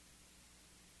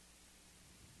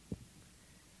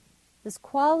 This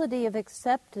quality of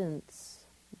acceptance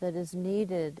that is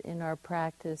needed in our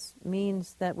practice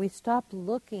means that we stop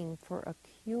looking for a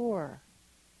cure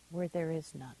where there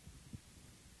is none.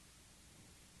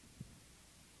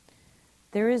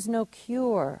 There is no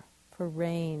cure for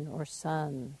rain or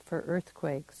sun, for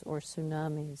earthquakes or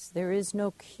tsunamis. There is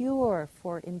no cure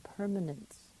for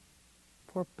impermanence,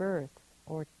 for birth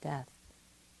or death.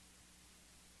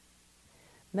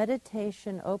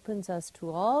 Meditation opens us to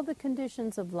all the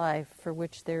conditions of life for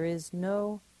which there is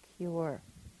no cure.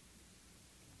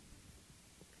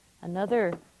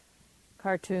 Another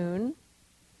cartoon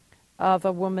of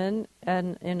a woman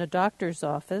in a doctor's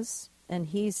office, and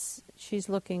she's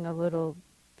looking a little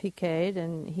piqued,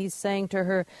 and he's saying to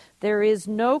her, there is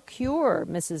no cure,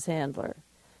 Mrs. Handler.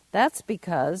 That's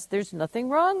because there's nothing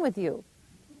wrong with you.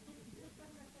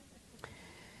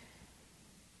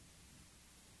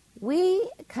 We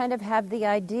kind of have the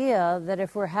idea that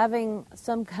if we're having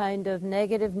some kind of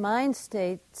negative mind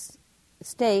state,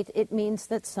 it means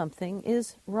that something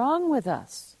is wrong with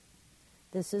us.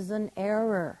 This is an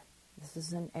error. This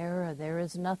is an error. There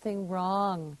is nothing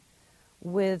wrong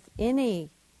with any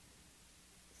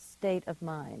state of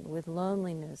mind, with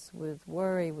loneliness, with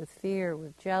worry, with fear,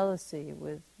 with jealousy,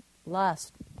 with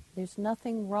lust. There's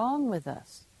nothing wrong with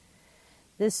us.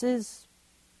 This is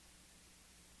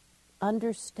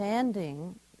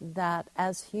understanding that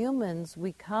as humans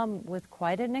we come with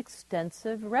quite an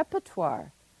extensive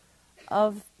repertoire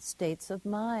of states of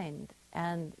mind,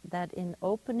 and that in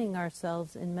opening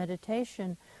ourselves in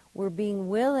meditation, we're being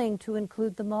willing to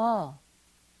include them all.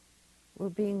 We're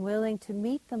being willing to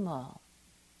meet them all,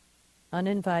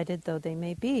 uninvited though they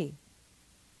may be.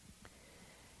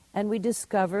 And we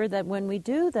discover that when we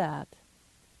do that,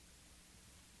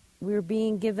 we're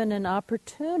being given an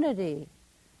opportunity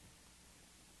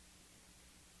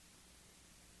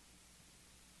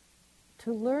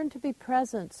to learn to be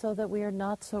present so that we are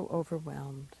not so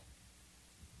overwhelmed.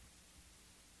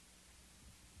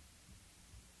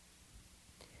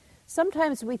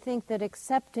 Sometimes we think that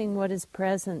accepting what is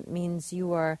present means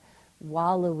you are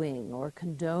wallowing or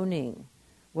condoning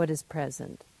what is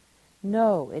present.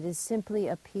 No, it is simply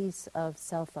a piece of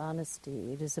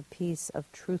self-honesty. It is a piece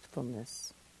of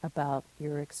truthfulness about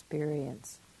your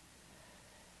experience.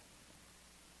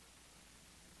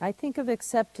 I think of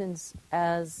acceptance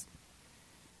as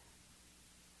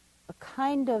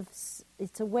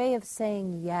it's a way of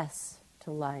saying yes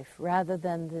to life rather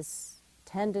than this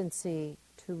tendency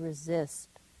to resist,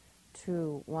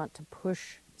 to want to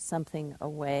push something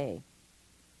away.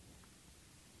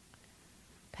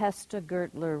 Pesta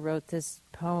Gertler wrote this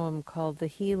poem called The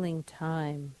Healing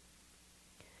Time.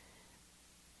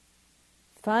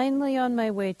 Finally on my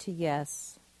way to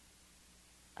yes,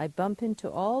 I bump into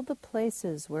all the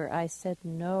places where I said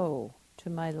no to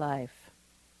my life.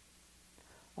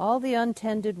 All the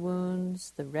untended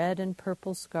wounds, the red and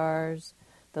purple scars,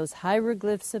 those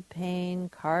hieroglyphs of pain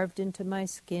carved into my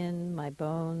skin, my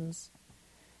bones,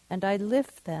 and I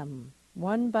lift them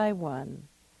one by one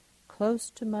close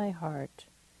to my heart,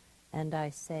 and I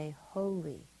say,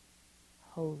 holy,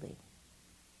 holy.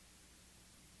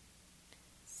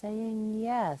 Saying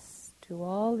yes to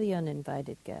all the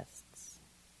uninvited guests.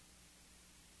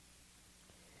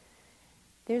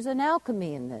 There's an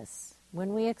alchemy in this.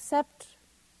 When we accept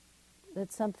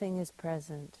that something is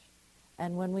present,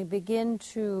 and when we begin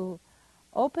to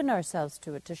open ourselves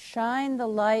to it, to shine the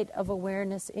light of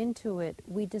awareness into it,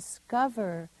 we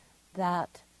discover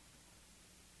that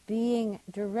being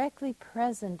directly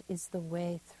present is the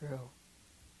way through.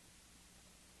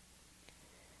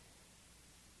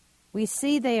 We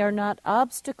see they are not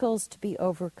obstacles to be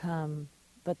overcome,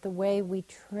 but the way we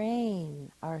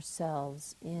train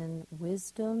ourselves in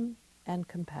wisdom and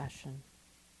compassion.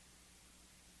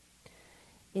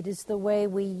 It is the way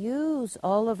we use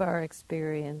all of our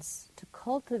experience to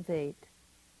cultivate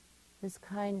this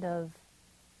kind of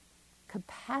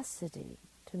capacity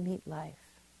to meet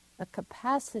life, a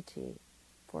capacity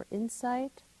for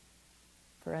insight,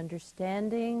 for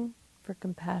understanding, for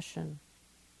compassion.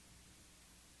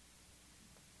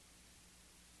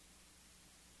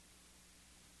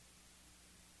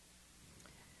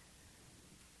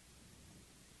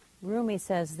 Rumi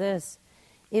says this,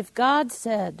 if God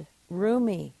said,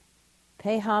 Rumi,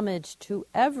 pay homage to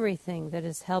everything that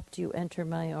has helped you enter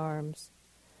my arms,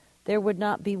 there would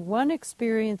not be one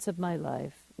experience of my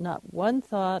life, not one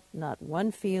thought, not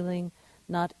one feeling,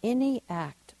 not any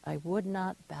act I would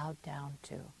not bow down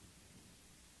to.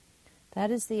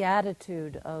 That is the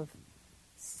attitude of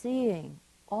seeing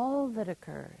all that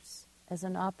occurs as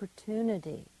an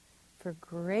opportunity for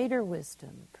greater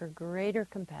wisdom, for greater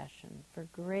compassion, for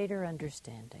greater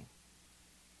understanding.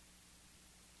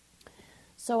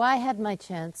 So I had my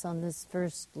chance on this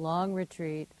first long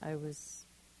retreat. I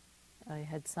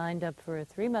had signed up for a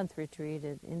 3-month retreat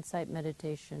at Insight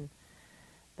Meditation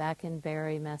back in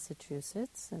Barre,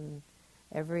 Massachusetts, and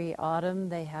every autumn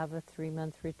they have a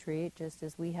 3-month retreat, just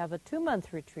as we have a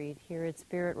 2-month retreat here at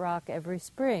Spirit Rock every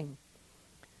spring.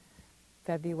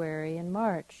 February and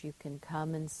March. You can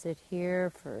come and sit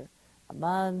here for a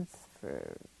month,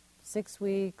 for 6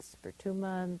 weeks, for 2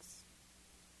 months.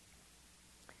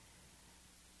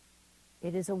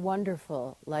 It is a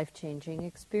wonderful, life-changing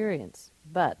experience.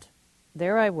 But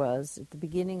there I was at the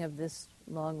beginning of this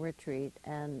long retreat,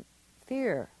 and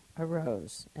fear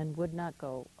arose and would not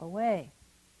go away.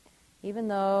 Even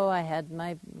though I had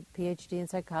my PhD in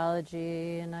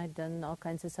psychology and I'd done all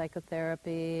kinds of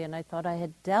psychotherapy and I thought I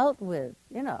had dealt with,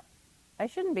 I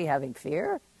shouldn't be having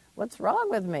fear. What's wrong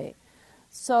with me?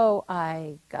 So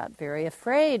I got very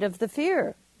afraid of the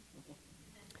fear.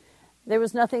 There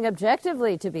was nothing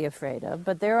objectively to be afraid of,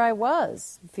 but there I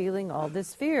was, feeling all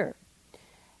this fear.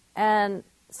 And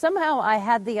somehow I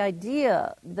had the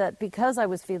idea that because I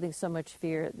was feeling so much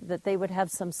fear, that they would have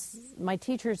my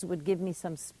teachers would give me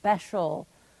some special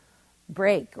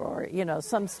break or,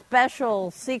 some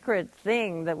special secret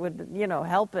thing that would,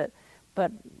 help it.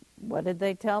 But what did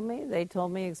they tell me? They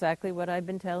told me exactly what I've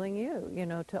been telling you,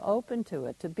 to open to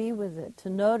it, to be with it, to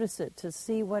notice it, to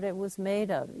see what it was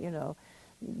made of,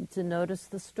 to notice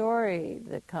the story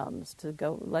that comes, to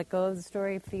let go of the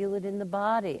story, feel it in the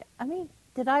body. I mean,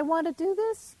 did I want to do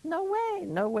this? No way,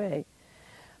 no way.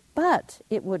 But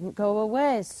it wouldn't go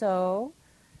away. So,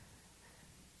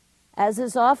 as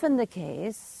is often the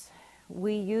case,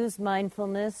 we use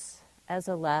mindfulness as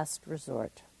a last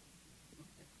resort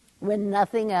when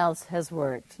nothing else has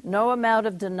worked. No amount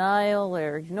of denial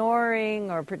or ignoring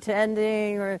or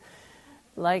pretending or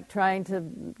like trying to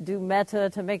do metta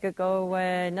to make it go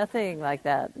away. Nothing like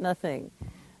that, nothing.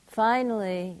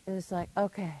 Finally, it was like,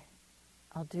 okay,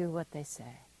 I'll do what they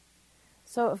say.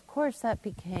 So, of course, that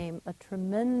became a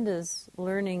tremendous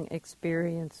learning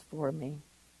experience for me.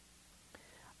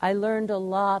 I learned a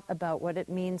lot about what it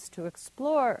means to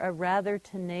explore a rather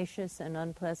tenacious and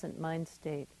unpleasant mind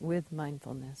state with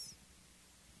mindfulness.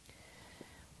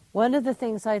 One of the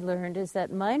things I learned is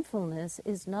that mindfulness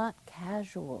is not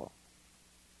casual.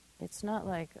 It's not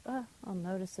like, I'll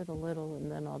notice it a little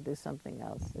and then I'll do something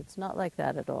else. It's not like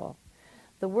that at all.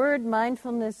 The word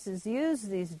mindfulness is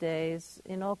used these days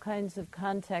in all kinds of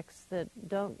contexts that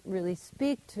don't really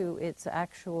speak to its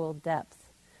actual depth.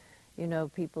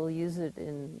 People use it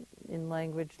in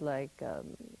language like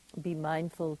be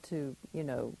mindful to,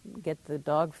 get the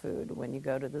dog food when you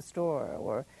go to the store,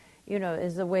 or,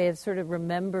 as a way of sort of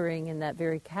remembering in that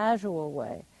very casual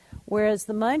way. Whereas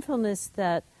the mindfulness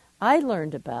that I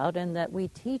learned about and that we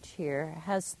teach here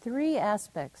has 3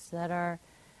 aspects that are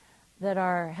that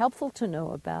are helpful to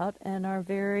know about and are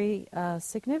very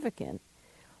significant.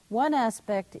 One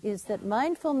aspect is that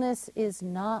mindfulness is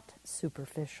not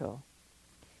superficial.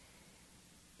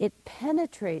 It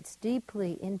penetrates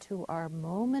deeply into our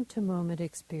moment-to-moment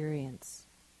experience.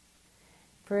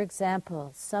 For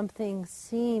example, something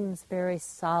seems very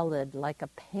solid, like a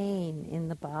pain in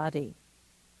the body.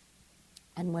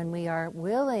 And when we are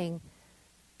willing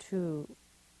to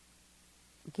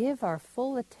give our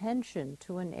full attention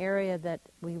to an area that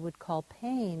we would call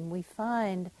pain, we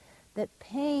find that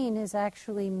pain is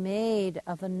actually made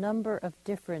of a number of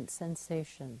different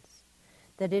sensations,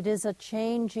 that it is a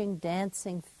changing,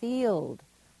 dancing field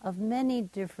of many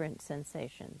different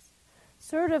sensations.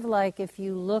 Sort of like if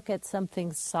you look at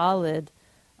something solid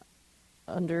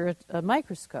under a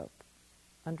microscope,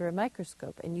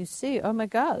 and you see, oh my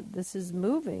God, this is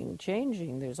moving,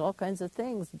 changing, there's all kinds of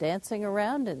things dancing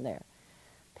around in there.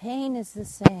 Pain is the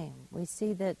same. We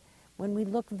see that when we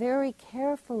look very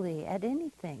carefully at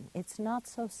anything, it's not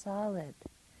so solid.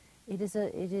 It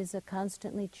is a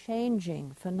constantly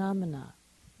changing phenomena.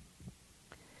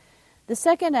 The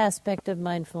second aspect of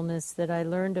mindfulness that I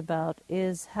learned about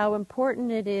is how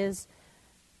important it is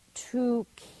to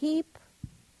keep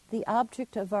the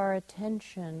object of our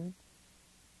attention,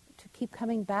 to keep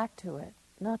coming back to it,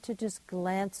 not to just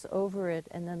glance over it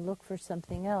and then look for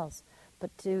something else,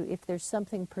 but to, if there's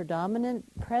something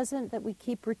predominant present, that we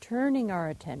keep returning our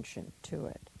attention to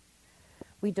it.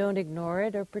 We don't ignore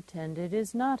it or pretend it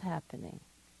is not happening.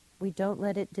 We don't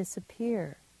let it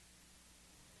disappear.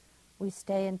 We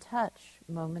stay in touch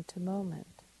moment to moment.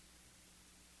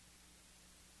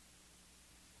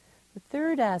 The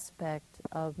third aspect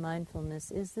of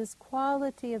mindfulness is this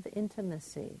quality of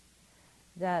intimacy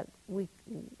that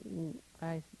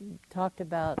I talked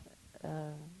about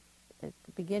at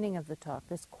the beginning of the talk,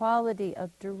 this quality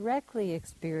of directly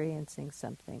experiencing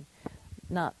something,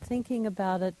 not thinking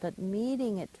about it, but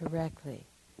meeting it directly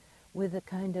with a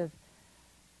kind of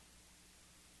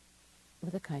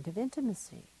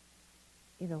intimacy.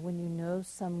 You know, when you know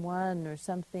someone or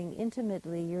something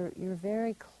intimately, you're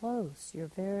very close, you're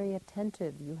very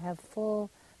attentive, you have full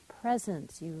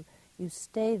presence, you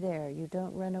stay there, you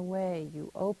don't run away,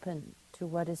 you open to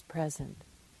what is present.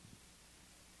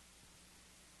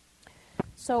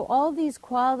 So all these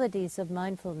qualities of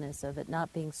mindfulness, of it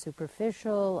not being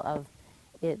superficial, of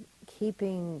it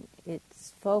keeping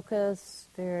its focus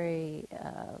very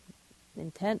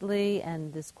intently,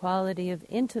 and this quality of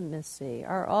intimacy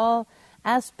are all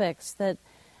aspects that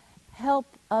help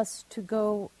us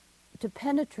to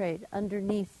penetrate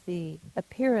underneath the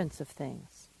appearance of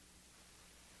things.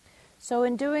 So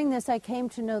in doing this, I came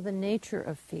to know the nature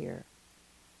of fear.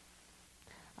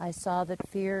 I saw that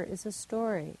fear is a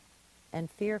story, and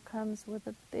fear comes with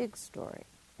a big story,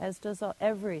 as does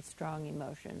every strong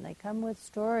emotion. They come with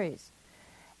stories,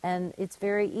 and it's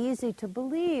very easy to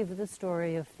believe the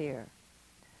story of fear.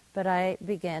 But I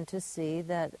began to see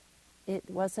that it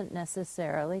wasn't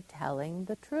necessarily telling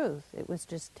the truth. It was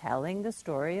just telling the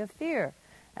story of fear.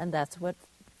 And that's what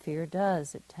fear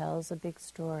does. It tells a big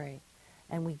story.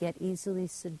 And we get easily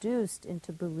seduced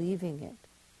into believing it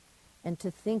and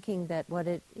to thinking that what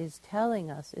it is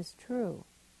telling us is true.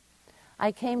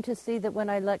 I came to see that when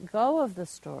I let go of the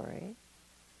story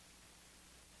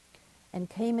and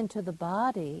came into the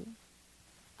body,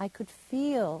 I could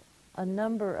feel a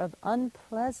number of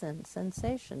unpleasant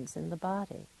sensations in the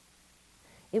body.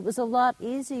 It was a lot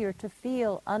easier to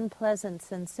feel unpleasant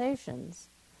sensations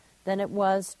than it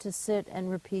was to sit and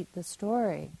repeat the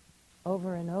story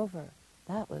over and over.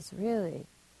 That was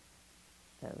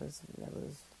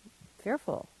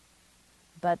fearful.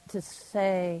 But to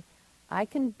say, I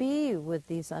can be with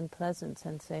these unpleasant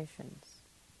sensations,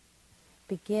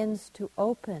 begins to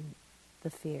open the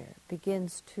fear,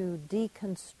 begins to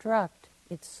deconstruct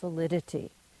its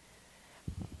solidity.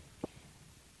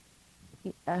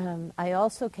 I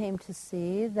also came to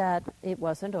see that it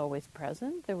wasn't always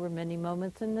present. There were many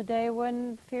moments in the day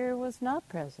when fear was not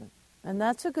present. And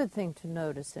that's a good thing to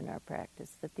notice in our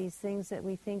practice, that these things that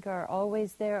we think are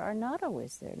always there are not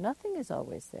always there. Nothing is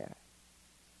always there.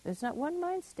 There's not one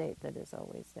mind state that is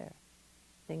always there.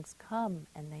 Things come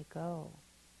and they go,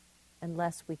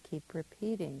 unless we keep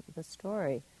repeating the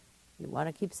story. You want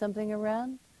to keep something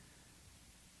around?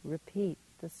 Repeat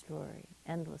the story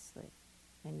endlessly,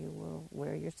 and you will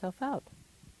wear yourself out.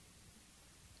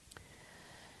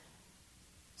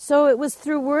 So it was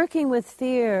through working with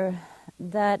fear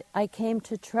that I came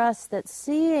to trust that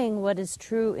seeing what is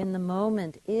true in the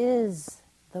moment is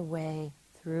the way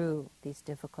through these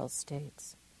difficult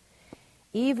states.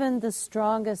 Even the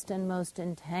strongest and most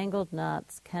entangled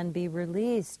knots can be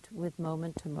released with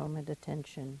moment-to-moment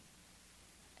attention.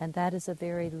 And that is a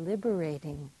very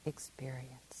liberating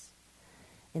experience.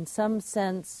 In some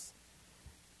sense,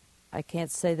 I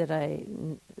can't say that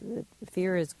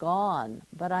fear is gone,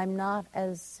 but I'm not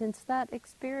since that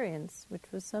experience, which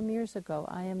was some years ago,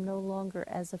 I am no longer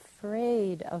as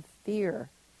afraid of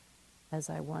fear as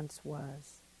I once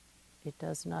was. It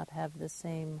does not have the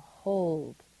same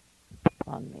hold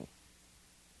on me.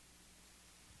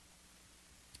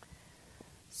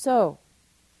 So,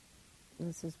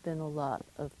 this has been a lot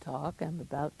of talk. I'm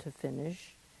about to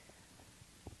finish.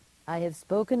 I have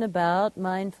spoken about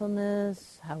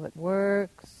mindfulness, how it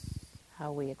works,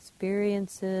 how we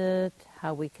experience it,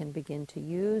 how we can begin to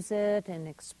use it in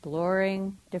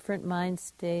exploring different mind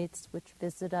states which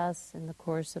visit us in the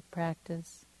course of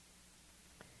practice.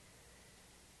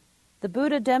 The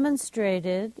Buddha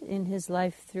demonstrated in his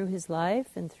life, through his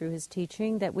life and through his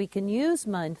teaching, that we can use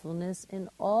mindfulness in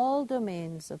all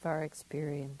domains of our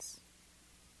experience.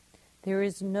 There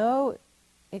is no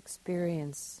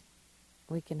experience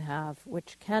we can have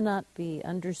which cannot be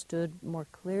understood more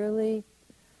clearly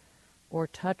or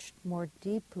touched more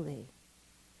deeply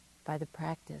by the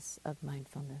practice of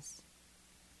mindfulness.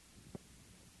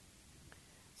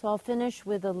 So I'll finish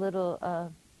with a little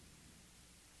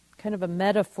kind of a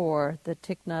metaphor that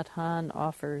Thich Nhat Hanh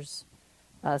offers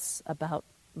us about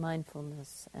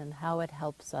mindfulness and how it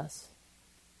helps us.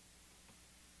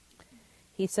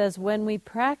 He says, when we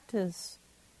practice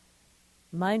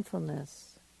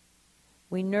mindfulness,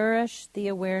 we nourish the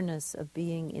awareness of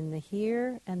being in the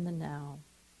here and the now.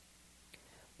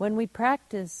 When we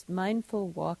practice mindful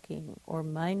walking or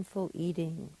mindful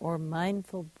eating or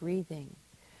mindful breathing,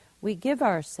 we give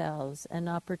ourselves an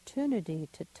opportunity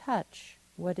to touch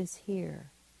what is here,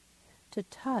 to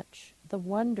touch the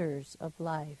wonders of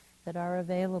life that are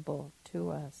available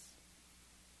to us.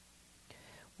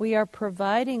 We are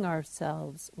providing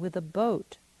ourselves with a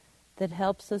boat that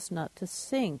helps us not to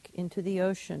sink into the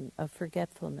ocean of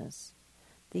forgetfulness,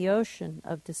 the ocean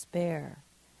of despair,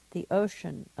 the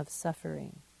ocean of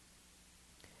suffering.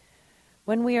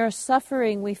 When we are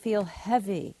suffering, we feel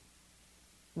heavy,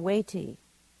 weighty.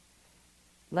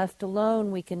 Left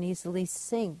alone, we can easily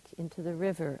sink into the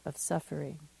river of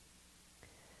suffering.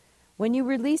 When you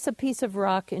release a piece of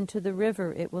rock into the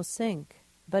river, it will sink.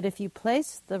 But if you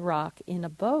place the rock in a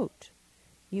boat,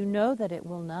 you know that it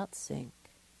will not sink.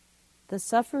 The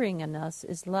suffering in us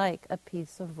is like a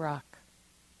piece of rock.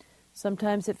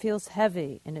 Sometimes it feels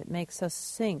heavy and it makes us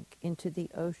sink into the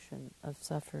ocean of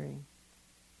suffering.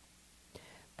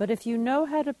 But if you know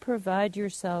how to provide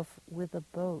yourself with a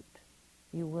boat,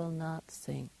 you will not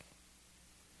sink.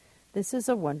 This is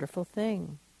a wonderful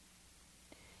thing.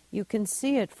 You can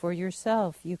see it for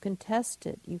yourself. You can test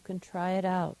it. You can try it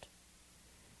out.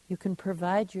 You can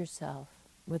provide yourself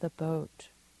with a boat.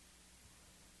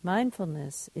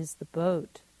 Mindfulness is the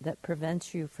boat that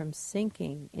prevents you from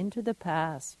sinking into the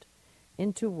past,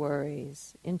 into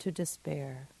worries, into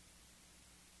despair.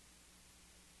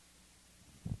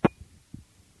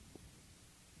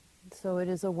 So it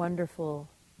is a wonderful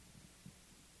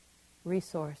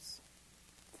resource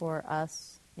for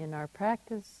us in our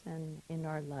practice and in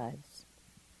our lives.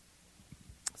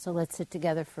 So let's sit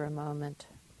together for a moment.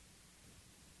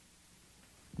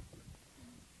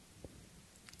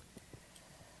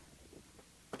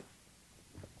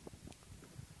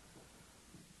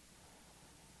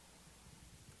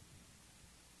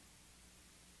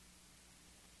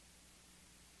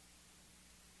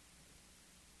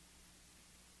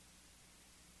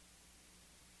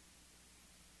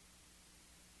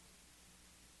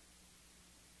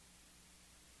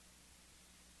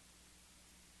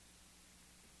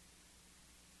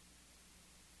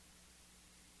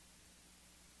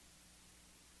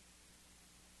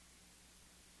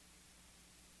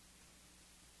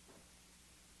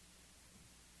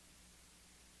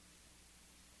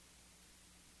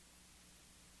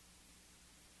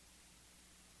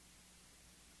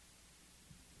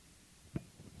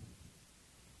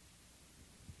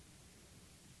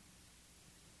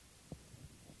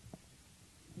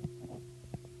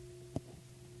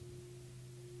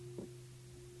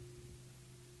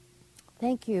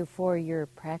 Thank you for your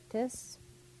practice.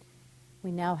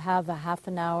 We now have a half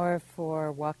an hour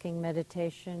for walking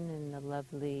meditation in the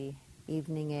lovely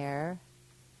evening air.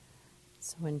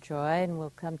 So enjoy, and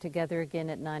we'll come together again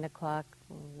at 9 o'clock.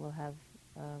 We'll have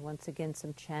once again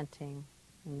some chanting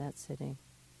in that sitting.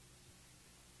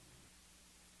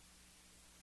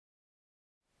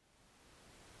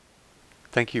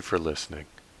 Thank you for listening.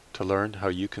 To learn how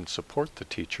you can support the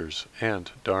teachers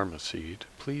and Dharma Seed,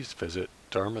 please visit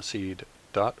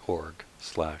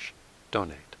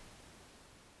dharmaseed.org/donate.